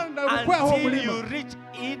kupanda kwa huo mlima until you reach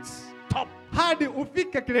its top. Hadi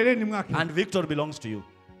ufike kileleni mwake. And victory belongs to you.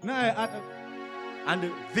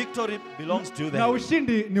 And victory belongs to you. Na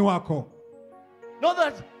ushindi ni wako. Know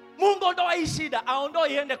that Mungu ondoa hii shida, aondoe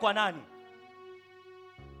iende kwa nani?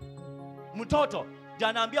 Mtoto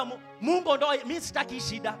janaambia Mungu ondoa, mimi sitaki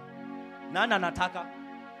shida. Nani anataka?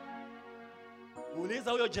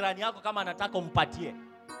 Muuliza huyo jirani yako kama anataka umpatie.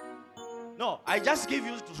 No, I just give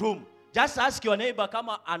you room. Just ask your neighbor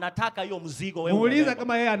kama anataka hiyo mzigo wewe. Muuliza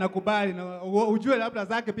kama yeye anakubali na ujue labda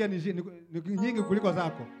zake pia ni nyingi kuliko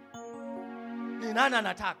zako. Ni nani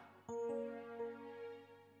anataka?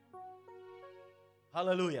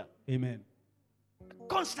 Hallelujah. Amen.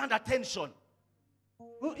 Constant attention.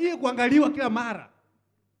 Hii kuangaliwa kila mara.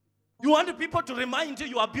 You want people to remind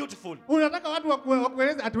you are beautiful. Unataka watu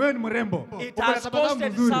wakueleze ati wewe ni mrembo. It has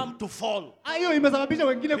caused some to fall. Hiyo imesababisha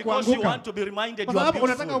wengine kuanguka. Because you want to be reminded you are beautiful.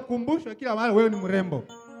 Unataka ukumbushwe kila mara wewe ni mrembo.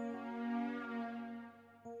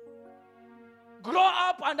 Grow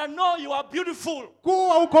up and know you are beautiful.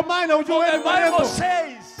 Kuwa ukomae na ujue wewe ni mrembo. The Bible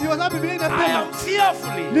says, I am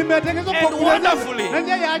fearfully and wonderfully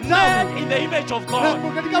made in the image of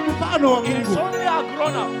God. Katika mfano wa Mungu. It is only a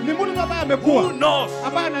grown up ni mtu ambaye amekuwa, who knows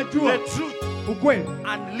ambaye anajua the truth ukweli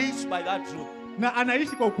and lives by that truth. Na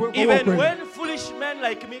anaishi kwa ukweli. Even when foolish men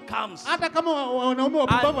like me comes, hata kama wanaume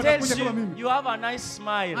wapumbavu wanakuja kama mimi, you have a nice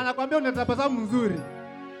smile, anakuambia una tabasamu nzuri.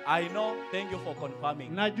 I know. Thank you for confirming.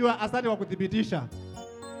 Najua, asante kwa kudhibitisha.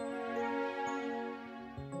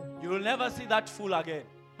 You will never see that fool again.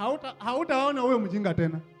 Hautaona wewe mjinga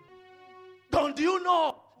tena. Don't you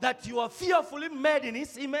know that you are fearfully made in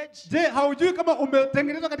his image? Je, haujui kama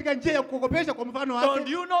umetengenezwa katika njia ya kuogopesha kwa mfano wake? Don't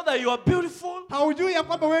you know that you are beautiful? Haujui ya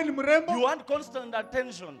kwamba wewe ni mrembo? You want constant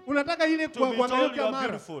attention. Unataka ile kuangalia kila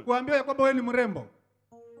mara, kuambiwa ya kwamba wewe ni mrembo.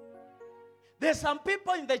 There's some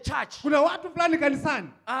people in the church. Kuna watu fulani kanisani.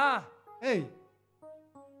 Hey.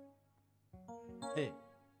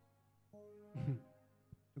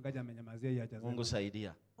 Tungaja amenyamazia hii acha. Mungu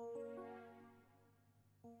saidia.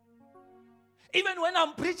 Even when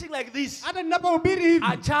I'm preaching like this, hata ninapohubiri hivi,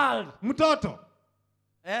 a child, mtoto,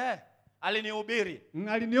 alinihubiri.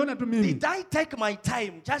 Aliniona tu mimi. Did I take my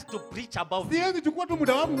time just to preach about it? Siwezi chukua tu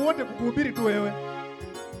muda wangu wote kukuhubiri tu wewe.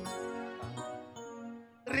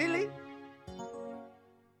 Really?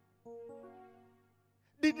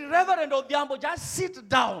 Did Reverend Odhiambo just sit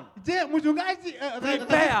down? Je, mchungaji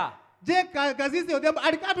prepare. Je, Kasisi Odhiambo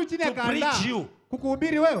alikaa tu chini akaandaa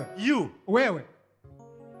kukuhubiri wewe? Wewe.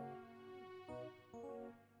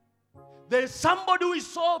 There is somebody who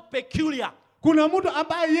is so peculiar. Kuna mtu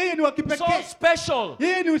ambaye yeye ni wa kipekee. So special.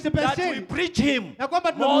 Yeye ni special. That we preach him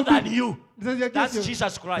more than you. That's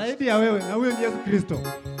Jesus Christ. Zaidi ya wewe, na huyo ni Yesu Kristo.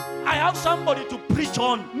 I have somebody to preach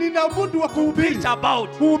on. Nina mtu wa kuhubiri. Preach about.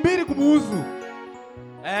 Kuhubiri kumuhusu.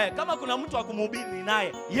 Kama kuna mtu wa kumhubiri ni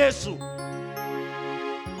naye Yesu.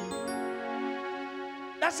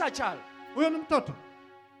 That's a child. Huyo ni mtoto.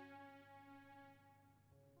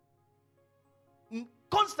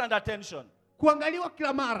 Constant attention. Kuangaliwa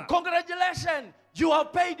kila mara. Congratulations, you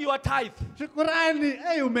have paid your tithe. Shukrani,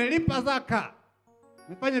 umelipa zaka.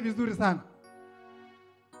 Umefanya vizuri sana.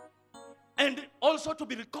 And also to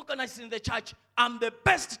be recognized in the church, I'm the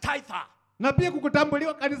best tither. Na pia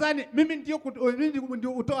kukutambuliwa kanisani, mimi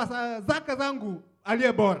ndio utoa zaka zangu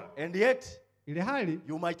aliye bora. And yet, ile hali,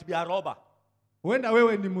 you might be a robber. Huenda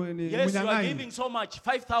wewe ni mnyang'anyi. Yes, you are giving so much,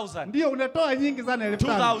 5,000. Ndio unatoa nyingi sana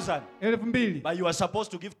 2,000. 2,000. But you are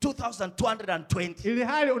supposed to give 2,220. Ile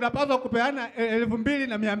hali unapaswa kupeana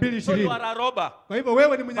 2,220. So you are a robber. Kwa hivyo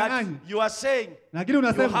wewe ni mnyang'anyi. But you are saying, lakini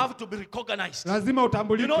unasema, you have to be recognized. Lazima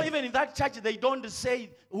utambulike. You know, even in that church they don't say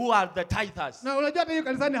who are the tithers. Na unajua hata hiyo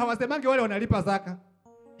kanisani hawasemangi wale wanalipa zaka.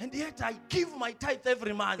 And yet I give my tithe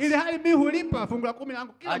every month. Ile hali mimi hulipa fungu la 10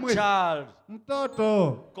 langu kila mwezi. A child.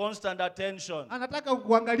 Mtoto. Constant attention. Anataka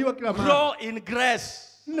kuangaliwa kila mara. Grow in grace.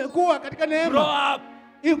 Kuwa katika neema. Grow up.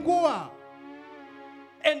 Ikuwa.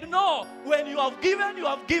 And know when you have given, you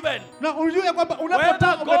have given. Na unajua kwamba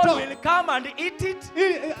unapotoa God will come and eat it.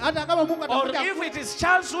 Hata kama Mungu atakuja. Or if it is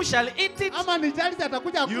Charles who shall eat it. Ama ni Charles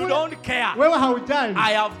atakuja kula. You don't care. Wewe haujali.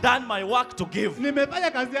 I have done my work to give.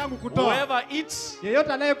 Nimefanya kazi yangu kutoa. Whoever eats.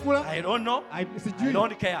 Yeyote anayekula. I don't know. I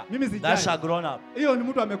don't care. Mimi sijali. That's a grown up. Hiyo ni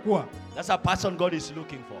mtu amekuwa. That's a person God is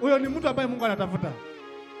looking for. Huyo ni mtu ambaye Mungu anatafuta.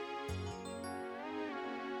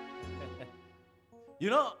 You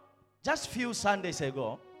know, just few Sundays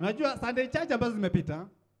ago, unajua Sunday church ambazo zimepita,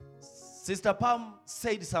 Sister Pam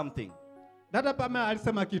said something. Dada Pam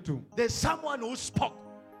alisema kitu. There's someone who spoke.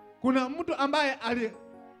 Kuna mtu ambaye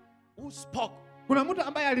who spoke. Kuna mtu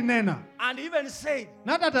ambaye alinena. And even said,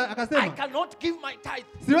 na hata akasema, I cannot give my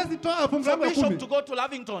tithe. Siwezi toa fungu langu la 10. Bishop to go to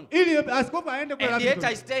Lavington. Ili askofu aende kwa Lavington. And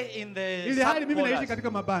yet I stay in the ili hali mimi naishi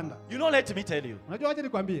katika mabanda. You know, let me tell you. Unajua acha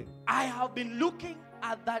nikwambie. I have been looking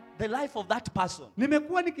at the life of that person.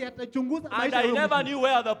 Nimekuwa nikiyachunguza maisha yake. And I never knew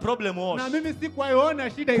where the problem was. Na mimi sikuiona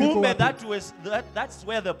shida ilikuwa. Kumbe that's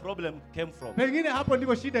where the problem came from. Pengine hapo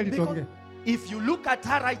ndipo shida ilitokea. If you look at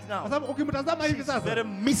her right now, kwa sababu ukimtazama hivi sasa, very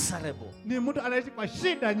miserable. Ni mtu anaishi kwa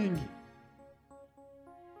shida nyingi.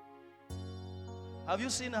 Have you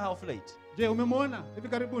seen her of late? Je, umemwona hivi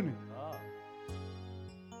karibuni?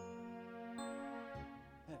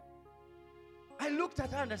 I looked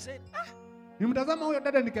at her and I said, nimtazama huyo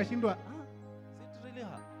dada nikashindwa, is it really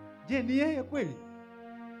her? Je, ni yeye kweli?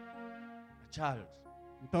 child.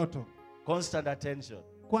 mtoto, Constant attention.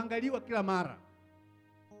 kuangaliwa kila mara.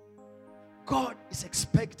 God is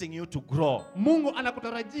expecting you to grow. Mungu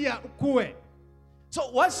anakutarajia ukue. So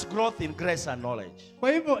what's growth in grace and knowledge?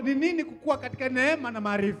 Kwa hivyo ni nini kukua katika neema na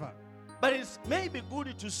maarifa? But it's maybe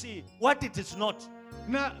good to see what it is not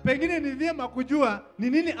Na pengine ni vyema kujua ni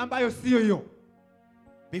nini ambayo sio hiyo,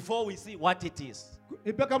 before we see what it is.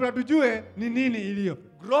 ipo kabla tujue ni nini iliyo.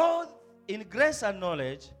 Growth in grace and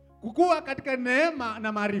knowledge, Kukua katika neema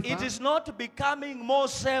na maarifa, it is not becoming more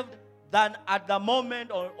saved than at the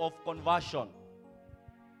moment of conversion.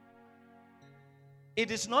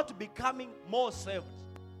 It is not becoming more saved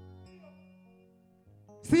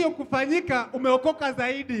sio kufanyika umeokoka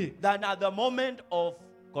zaidi than at the moment of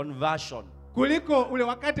conversion. kuliko ule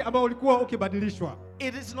wakati ambao ulikuwa ukibadilishwa.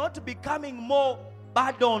 It is not becoming more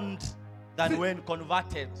burdened than when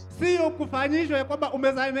converted. Sio kufanyishwa ya kwamba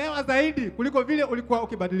umesamehewa zaidi kuliko vile ulikuwa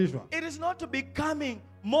ukibadilishwa. It is not becoming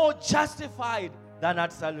more justified than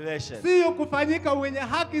at salvation. Sio kufanyika wenye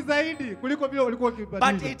haki zaidi kuliko vile ulikuwa But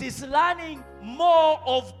ukibadilishwa. it is learning more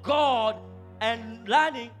of God and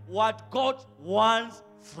learning what God wants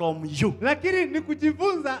from you. Lakini ni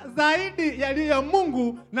kujifunza zaidi yaliyo ya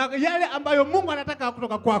Mungu na yale ambayo Mungu anataka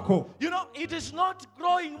kutoka kwako. You know, it is not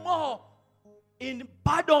growing more in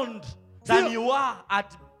burdened than Sio- you are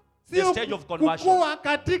at the Sio stage of conversion. kukua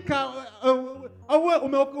katika uwe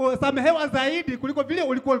umesamehewa zaidi kuliko vile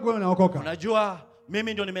ulikuwa unaokoka. Unajua,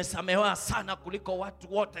 mimi ndio nimesamehewa sana kuliko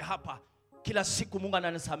watu wote hapa. Kila siku Mungu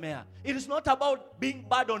ananisamea. It is not about being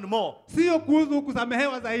burdened more, Sio kuhusu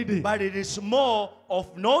kusamehewa zaidi, but it is more of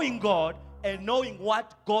knowing God and knowing what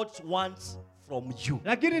God wants from you.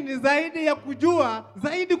 lakini ni zaidi ya kujua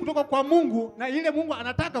zaidi kutoka kwa Mungu na ile Mungu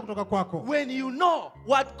anataka kutoka kwako. When you know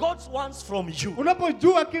what God wants from you,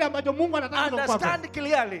 Unapojua kile ambacho Mungu anataka kutoka kwako, understand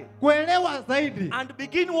clearly kuelewa zaidi and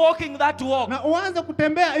begin walking that walk, na uanze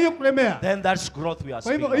kutembea hiyo kutembea, then that's growth we are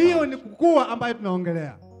kwa hivyo speaking hiyo about. ni kukua ambayo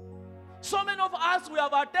tunaongelea. So many of us, we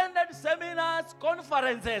have attended seminars,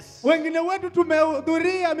 conferences, Wengine wetu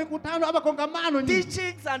tumehudhuria mikutano ama kongamano nyingi,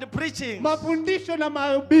 teachings and preachings. mafundisho na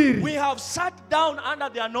mahubiri. We have sat down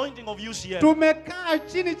under the anointing of UCM. Tumekaa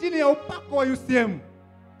chini ya upako wa UCM,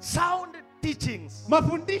 Sound teachings,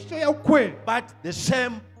 mafundisho ya ukweli, but the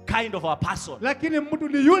same kind of a person. lakini mtu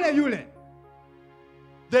ni yule yule.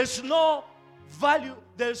 There's no value,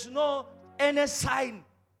 there's no any sign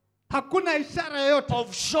Hakuna ishara yoyote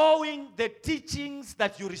of showing the teachings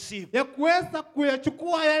that you receive. ya kuweza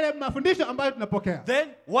kuyachukua yale mafundisho ambayo tunapokea. Then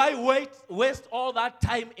why waste all that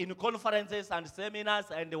time in conferences and seminars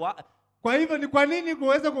and Kwa hivyo ni kwa nini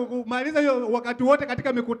kuweza kumaliza hiyo wakati wote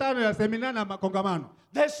katika mikutano ya semina na makongamano?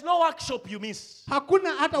 there's no workshop you miss. Hakuna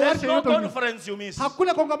hata There's warsha no yote ulikosa. conference you miss.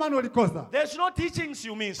 Hakuna kongamano ulikosa. There's no teachings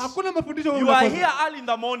you miss. Hakuna mafundisho You are here ulikosa. early in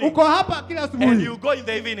the morning Uko hapa kila and asubuhi you go in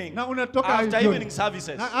the evening na unatoka after jioni. evening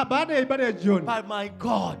services. Na baada ya ibada ya jioni. But my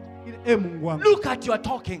God, Mungu wangu. look at your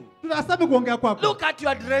talking. Tunasema kuongea kwako. Look at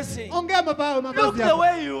your dressing. Ongea Look mavazi the yako.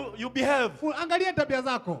 way you behave. Angalia tabia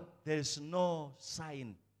zako. There's no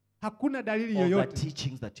sign Hakuna dalili of the yoyote.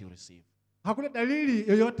 teachings that you receive. Hakuna dalili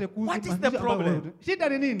yoyote kuhusu What is the mafundisho ambayo problem? wewe- Shida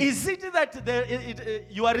ni nini? Is it that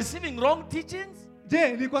you are receiving wrong teachings?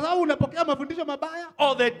 Je, ni kwa sababu unapokea mafundisho mabaya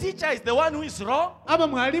Or the teacher is the one who is wrong? ama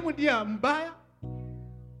mwalimu ndiye mbaya?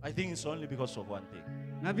 I think it's only because of one thing.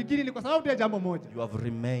 Na fikiri ni kwa sababu ya jambo moja. You have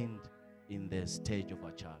remained in the stage of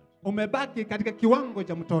a child. Umebaki katika kiwango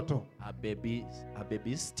cha mtoto. A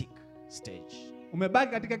baby stick stage.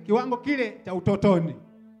 Umebaki katika kiwango kile cha utotoni.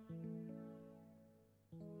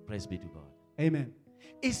 Praise be to God. Amen.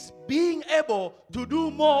 Is being able to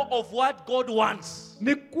do more of what God wants.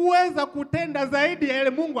 Ni kuweza kutenda zaidi ya yale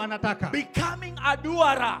Mungu anataka. Becoming a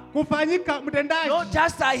doer, Kufanyika mtendaji. not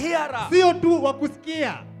just a hearer. Sio tu wa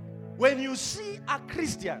kusikia. When you see a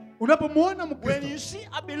Christian, Unapomuona when Mkristo, you see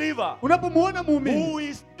a believer unapomuona muumini who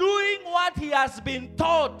is doing what he has been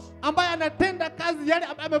taught, ambaye anatenda kazi yale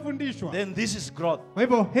ambayo amefundishwa, then this is growth. kwa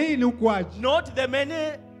hivyo hii ni ukuaji. Not the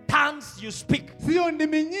many tongues you speak. Sio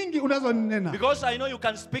ndimi nyingi unazonena, Because I know you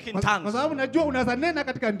can speak in kwa tongues. sababu najua unaweza nena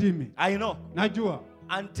katika ndimi. I know. Najua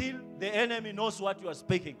Until the enemy knows what you are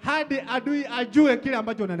speaking. hadi adui ajue kile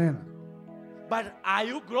ambacho unanena. But are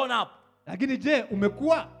you grown up? Lakini je,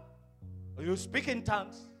 umekuwa? You speak in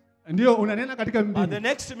tongues. Ndio unanena katika But the ndimi,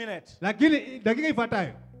 next minute, lakini dakika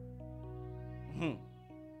ifuatayo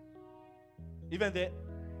even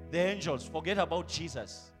the angels forget about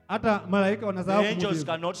Jesus. hata malaika The wanasahau angels kumjua.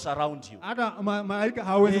 cannot surround you. Hata malaika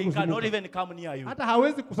hawezi They cannot kuzunguka, even come near you. hata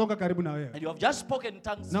hawezi kusonga karibu na wewe, And you have just spoken in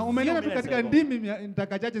tongues. na few umenena tu minutes katika ago. ndimi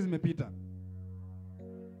dakika chache zimepita.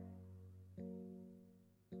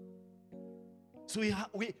 So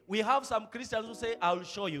we have some Christians who say, I will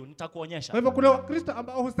show you. Kwa Nitakuonyesha. hivyo kuna Wakristo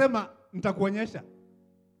ambao husema nitakuonyesha.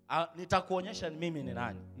 Nitakuonyesha mimi ni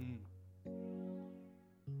nani.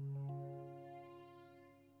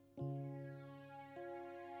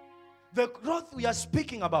 The growth we are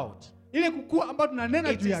speaking about, Ile kukua ambayo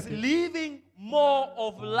tunanena it juu is yake living more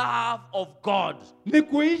of love of God. ni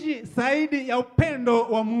kuishi zaidi ya upendo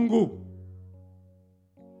wa Mungu.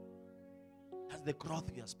 That's the growth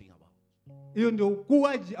we are speaking about. Hiyo ndio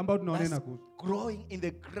ukuaji ambao tunaonena That's kuhusu. growing in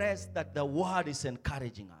the grace that the word is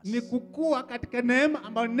encouraging us. Ni kukua katika neema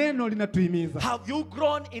ambayo neno linatuhimiza. Have you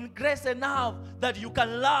grown in grace enough that you can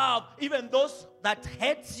love even those that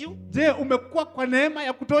hates you? Je, umekuwa kwa neema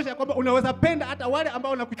ya kutosha kwamba unaweza penda hata wale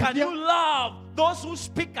ambao Can wanakuchukia? you love those who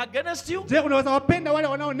speak against you? Je, unaweza wapenda wale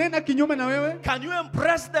wanaonena kinyume na wewe? Can you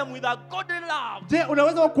embrace them with a godly love? Je,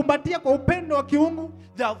 unaweza wakumbatia kwa upendo wa kiungu?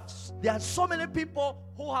 There are so many people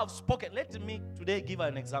who have spoken. Let me today give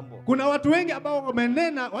an example. Kuna watu wengi ambao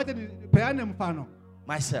wamenena, wacha nipeane mfano.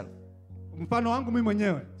 Myself. Mfano wangu mimi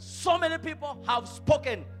mwenyewe. So many people have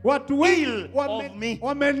spoken Watu wengi ill of me.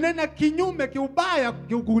 wamenena kinyume kiubaya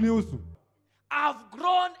kunihusu. I've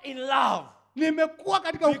grown in love Nimekuwa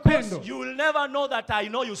katika because upendo. you will never know that I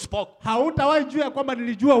know you spoke. Hautawahi jua ya kwamba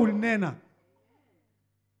nilijua ulinena.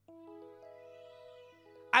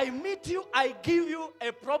 I meet you, I give you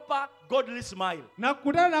a proper godly smile. Na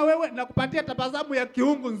kukutana na wewe na kupatia tabasamu ya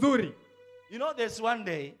kiungu nzuri. You know, there's one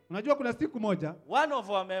day, Unajua kuna siku moja, one of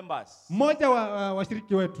our members, mmoja wa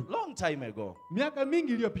washiriki wetu, long time ago, miaka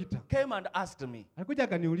mingi iliyopita, came and asked me, alikuja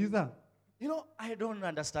akaniuliza, you know, I don't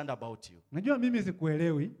understand about you. najua mimi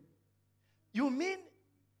sikuelewi. You mean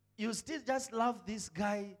you still just love this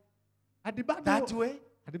guy Hadi that way?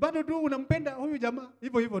 bado tu unampenda huyu jamaa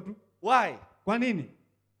hivyo hivyo tu. Why? Kwa nini?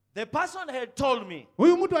 The person had told me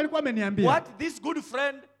Huyu mtu alikuwa ameniambia what this good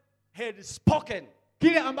friend had spoken.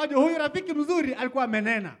 kile ambacho huyu rafiki mzuri alikuwa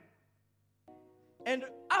amenena. And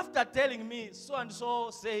after telling me so and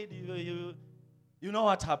so said, you know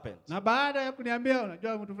what happened? Na baada ya kuniambia,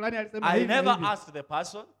 unajua mtu fulani alisema I hivi na never hivi. asked the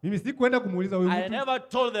person. Mimi sikuenda kumuuliza huyu I mtu. never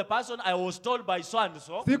told the person. I was told by so and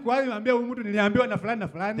so. Sikuwahi mwambia huyu mtu, niliambiwa na fulani na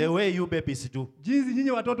fulani. The way you babies do. Jinsi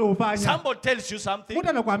nyinyi watoto hufanya. Somebody tells you something. Mtu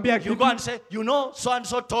anakuambia You kitu. go and say, you know, so and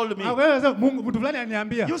so told me. Wewe unasema Mungu, mtu fulani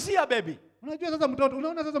ananiambia. You see a baby. Unajua sasa mtoto,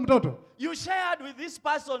 unaona sasa mtoto. You shared with this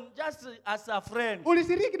person just as a friend.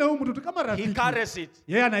 Ulishiriki na huyu mtu kama He rafiki. carries it.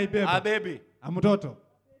 Yeye A anaibeba. baby. Mtoto.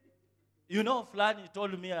 You know, Flani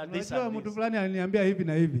told me this Unajua and mtu this. fulani aliniambia hivi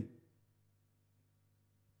na hivi.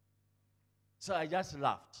 So I just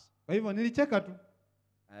laughed. Kwa hivyo nilicheka tu.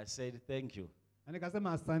 I said, thank you. Na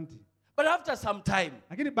nikasema asante. But after some time,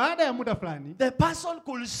 Lakini baada ya muda fulani, the person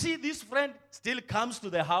could see this friend still comes to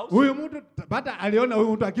the house. huyu mtu baada aliona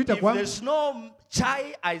huyu mtu akiucha If kwangu. there's no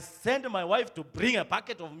chai, I send my wife to bring a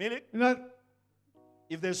packet of milk.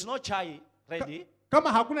 If there's no chai ready, Kama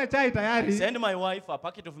hakuna chai I tayari, send my wife a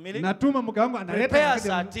packet of milk. natuma mke wangu analeta Prepares paketi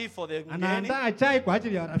a ya- tea for the mgeni. anaandaa chai kwa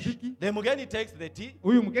ajili ya rafiki. The mgeni takes the tea.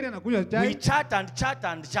 Huyu mgeni anakunywa We chai. chat and chat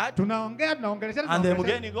and chat. Tunaongeleshana. And the tunaongeleshana.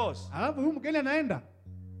 mgeni goes. Alafu huyu mgeni anaenda.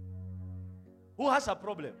 Who has a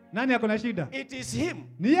problem? Nani ako na shida? It is him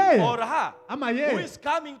Ni yeye or her ama who yeye is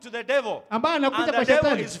coming to the devil. ambaye And anakuja the kwa devil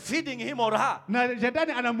shetani is feeding him or her. na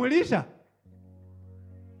shetani anamwilisha.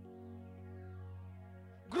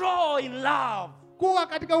 Grow in love. Kuwa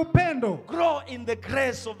katika upendo, Grow in the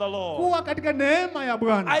grace of the Lord. kuwa katika neema ya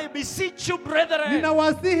Bwana. I beseech you, brethren,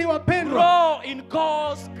 Ninawasihi wapendwa, grow in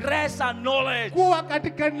God's grace and knowledge. kuwa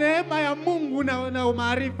katika neema ya Mungu na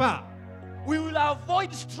umaarifa. We will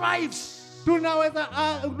avoid strifes. Tunaweza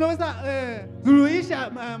suluhisha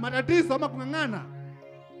matatizo ama kung'ang'ana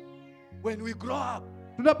When we grow up.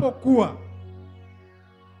 tunapokuwa.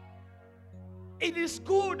 It is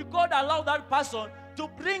good God allowed that person to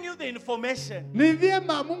bring you the information Ni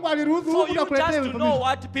vyema Mungu aliruhusu for huyu you mtu akuletee just to know information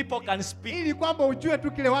what people can speak. ili kwamba ujue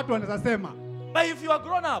tu kile watu wanaweza sema. But if you are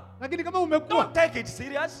grown up, Lakini kama umekuwa, don't take it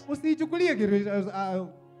serious. usiichukulie hivyo.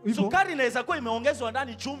 Sukari inaweza kuwa imeongezwa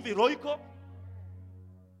ndani, chumvi, roiko.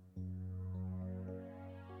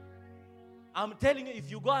 I'm telling you,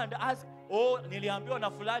 if you go and ask, oh, niliambiwa na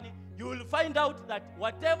fulani, you will find out that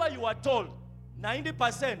whatever you are told,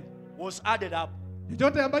 90% was added up.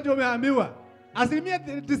 Chochote ambacho umeambiwa,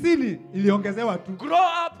 90% iliongezewa tu.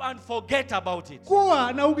 Grow up and forget about it.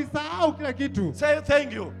 Kuwa na ukisahau kila kitu. Say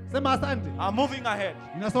thank you. Sema asante. I'm moving ahead.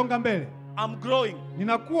 Ninasonga mbele. I'm growing.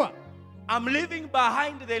 Ninakuwa. I'm leaving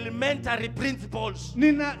behind the elementary principles.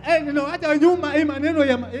 Ninaacha nyuma maneno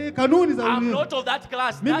ya kanuni za I'm ulimwengu. not of that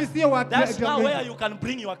class. Mimi sio wa That's now grade. where you can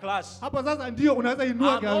bring your class. Hapo sasa ndio unaweza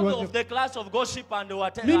inua I'm not of the class of gossip and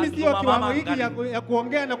whatever. mimi sio kiwango hiki ya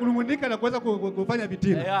kuongea na kulumundika na kuweza kufanya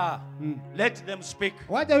vitina. Yeah. Let them speak.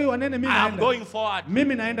 Wacha wewe wanene, mimi I'm naenda. going forward.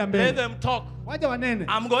 Mimi naenda Let mbele. them talk. Wacha wanene.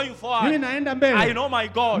 I'm going forward. Mimi naenda mbele. I know my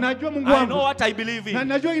God. Najua Mungu I wangu. know what I believe in. Na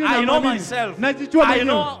najua ile I know naamini. myself. Najijua I mwenyewe.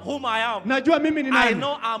 know whom I am. Najua mimi ni I nani.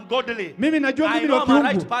 know I'm godly. Mimi najua I mimi ni know wa I'm a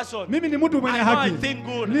right kiungu. person. Mimi ni mtu mwenye I know haki. I think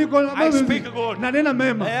good. Niko na I speak good. na nena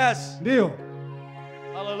mema. Yes. Ndio.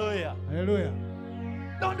 Hallelujah. Haleluya.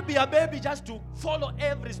 Don't be a baby just to follow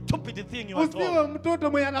every stupid thing you are Usiwe told.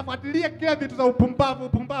 mtoto mwenye anafuatilia kila vitu za upumbavu.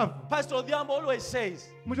 Pastor Odhiambo always says,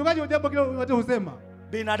 Mchungaji Odhiambo kila wakati husema,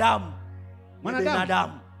 binadamu. Ni Mwanadamu.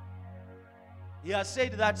 binadamu. He has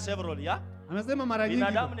said that several, yeah? anasema mara nyingi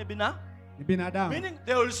Binadamu ni ni binadamu. meaning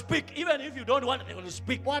they will speak even if you don't want, they will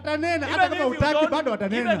speak. Watanena Even hata kama if you utaki bado don't,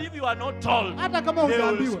 even watanena. if you are not told, Hata kama they will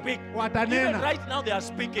utaambiwa speak. Even watanena. right now they are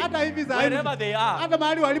speaking. Hata hivi za Wherever they are. hata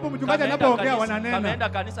mahali walipo mchungaji anapoongea wananena. Kameenda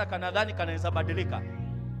kanisa kanadhani kanaweza badilika.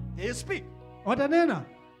 They speak. Watanena.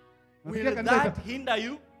 Will that hinder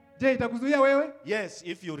you? Je, itakuzuia wewe? Yes,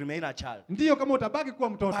 if you remain a child. Ndiyo, kama utabaki kuwa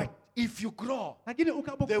mtoto. But if you grow, Lakini the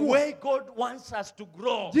ukapokuwa way God wants us to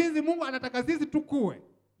grow, jinsi Mungu anataka sisi tukue,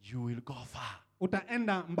 you will go far.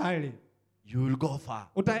 utaenda mbali. You will go far.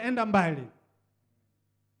 Utaenda mbali.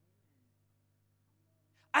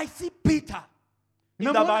 I see Peter in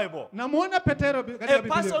the Bible. Namuona Petero katika A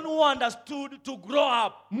person Biblia. who understood to grow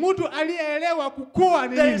up. Mtu aliyeelewa kukua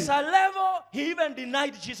ni There's nini. a level he even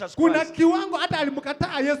denied Jesus Kuna Christ. kiwango hata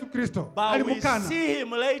alimkataa Yesu Kristo. But we Alimkana. see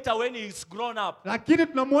him later when he's grown up. Lakini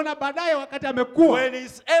tunamuona baadaye wakati amekuwa. When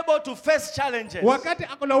he's able to face challenges, Wakati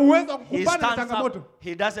akona uwezo wa he kukumbana na stands changamoto. up.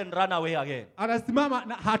 He doesn't run away again. Anasimama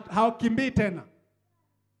na hawakimbii tena.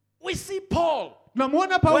 We see Paul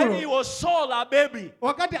Tunamuona when he Paulo was Saul, a baby,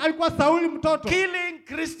 wakati alikuwa Sauli mtoto killing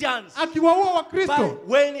Christians. akiwaua Wakristo. But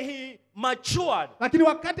when he matured, Lakini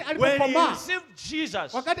wakati when he alipokomaa, received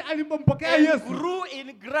Jesus wakati alipompokea and Yesu, grew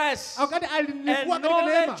in grace wakati and alikuwa katika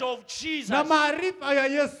neema knowledge of Jesus, na maarifa ya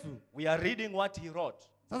Yesu, we are reading what he wrote.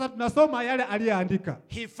 sasa tunasoma yale aliyoandika.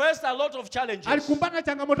 He faced a lot of challenges, Alikumbana na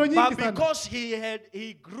changamoto but nyingi sana, because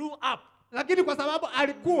he grew up, lakini kwa sababu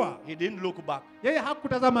alikuwa he didn't look back. yeye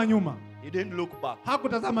hakutazama nyuma, He didn't look back.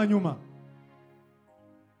 hakutazama nyuma.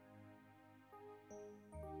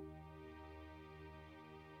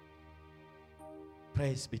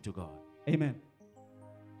 Praise be to God. Amen.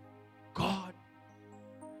 God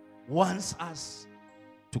wants us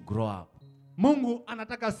to grow up. Mungu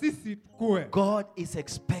anataka sisi tukue. God is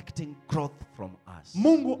expecting growth from us.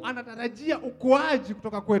 Mungu anatarajia ukuaji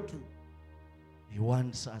kutoka kwetu. He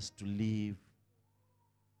wants us to live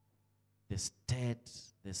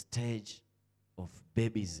the stage of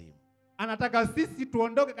babyism. Anataka sisi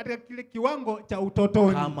tuondoke katika kile kiwango cha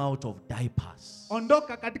utotoni. Come out of diapers.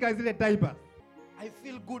 Ondoka katika zile diapers. I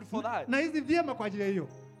feel good for that. Na hizi vyema kwa ajili ya hiyo.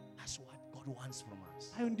 That's what God wants from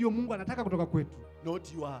us. Hayo ndio Mungu anataka kutoka kwetu.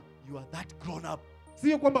 Not you are that grown up,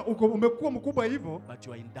 Sio kwamba umekuwa mkubwa hivyo But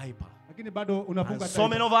you are in diaper. lakini bado unafunga and so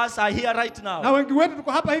many diaper. of us are here right Na now. wengi wetu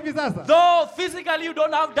tuko hapa hivi sasa. Though physically you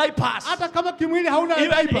don't have diapers, Hata kama kimwili hauna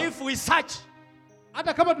even diaper. if we search,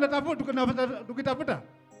 Hata kama tukitafuta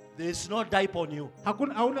there is no diaper on you.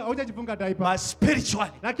 hakuna haujajifunga diaper. But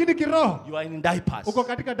spiritually, Lakini kiroho you are in diapers. uko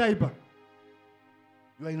katika diaper.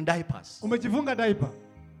 You are in diapers. Umejifunga diaper.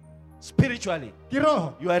 Spiritually,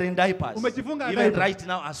 Kiroho you are in diapers. Umejifunga Even diaper. right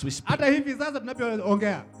now as we speak. hata hivi sasa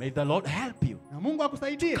tunapoongea. May the Lord help you Na Mungu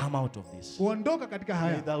akusaidie come out of this. kuondoka katika May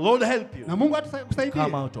haya. the Lord help you Na Mungu akusaidie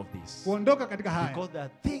Come out of this. kuondoka katika haya. because there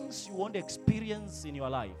are things you won't experience in your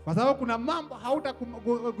life Kwa sababu kuna mambo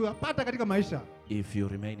hautakupata katika maisha If you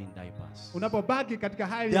remain in diapers. unapobaki katika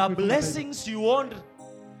hali there ya are kujifunga. blessings you won't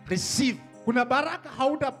receive Kuna baraka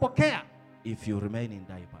hautapokea If you remain in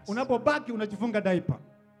diapers. unapobaki unajifunga diaper.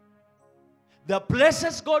 the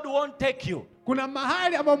places God won't take you Kuna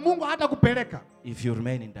mahali ambapo Mungu hatakupeleka If you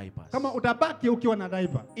remain in diapers. kama utabaki ukiwa na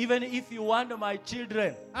diaper. even if you want my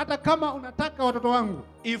children Hata kama unataka watoto wangu,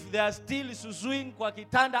 if they are still susuing kwa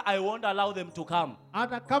kitanda I won't allow them to come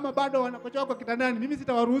hata kama bado wanakochoka kwa kitandani, mimi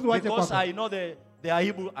sitawaruhusu waje because kwako. I know the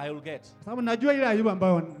aibu I will get. Kwa sababu najua ile aibu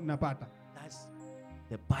ambayo napata. That's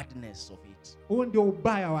the badness of it. Huo ndio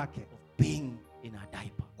ubaya wake, Of being in a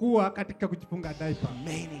diaper. kuwa katika kujifunga diaper,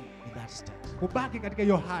 Remaining in that state. kubaki katika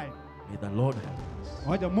hiyo hali. May the Lord help us.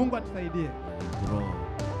 Wacha Mungu atusaidie And grow.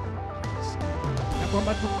 na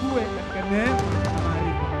kwamba tukue katika neema na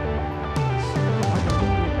maarifa. Wacha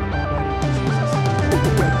Mungu awabariki.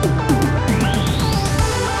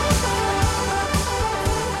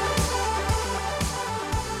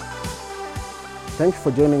 Thank you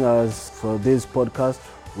for joining us for this podcast.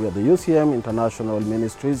 We are the UCM International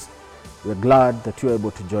Ministries. We're glad that you're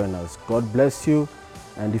able to join us. God bless you.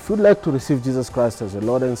 And if you'd like to receive Jesus Christ as your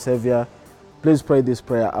Lord and Savior, please pray this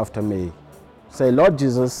prayer after me. Say, Lord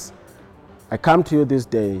Jesus, I come to you this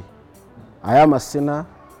day. I am a sinner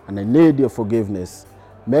and I need your forgiveness.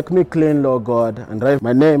 Make me clean, Lord God, and write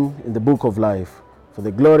my name in the book of life. For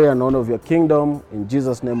the glory and honor of your kingdom, in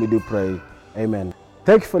Jesus' name we do pray. Amen.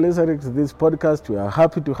 Thank you for listening to this podcast. We are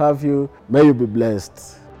happy to have you. May you be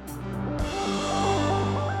blessed.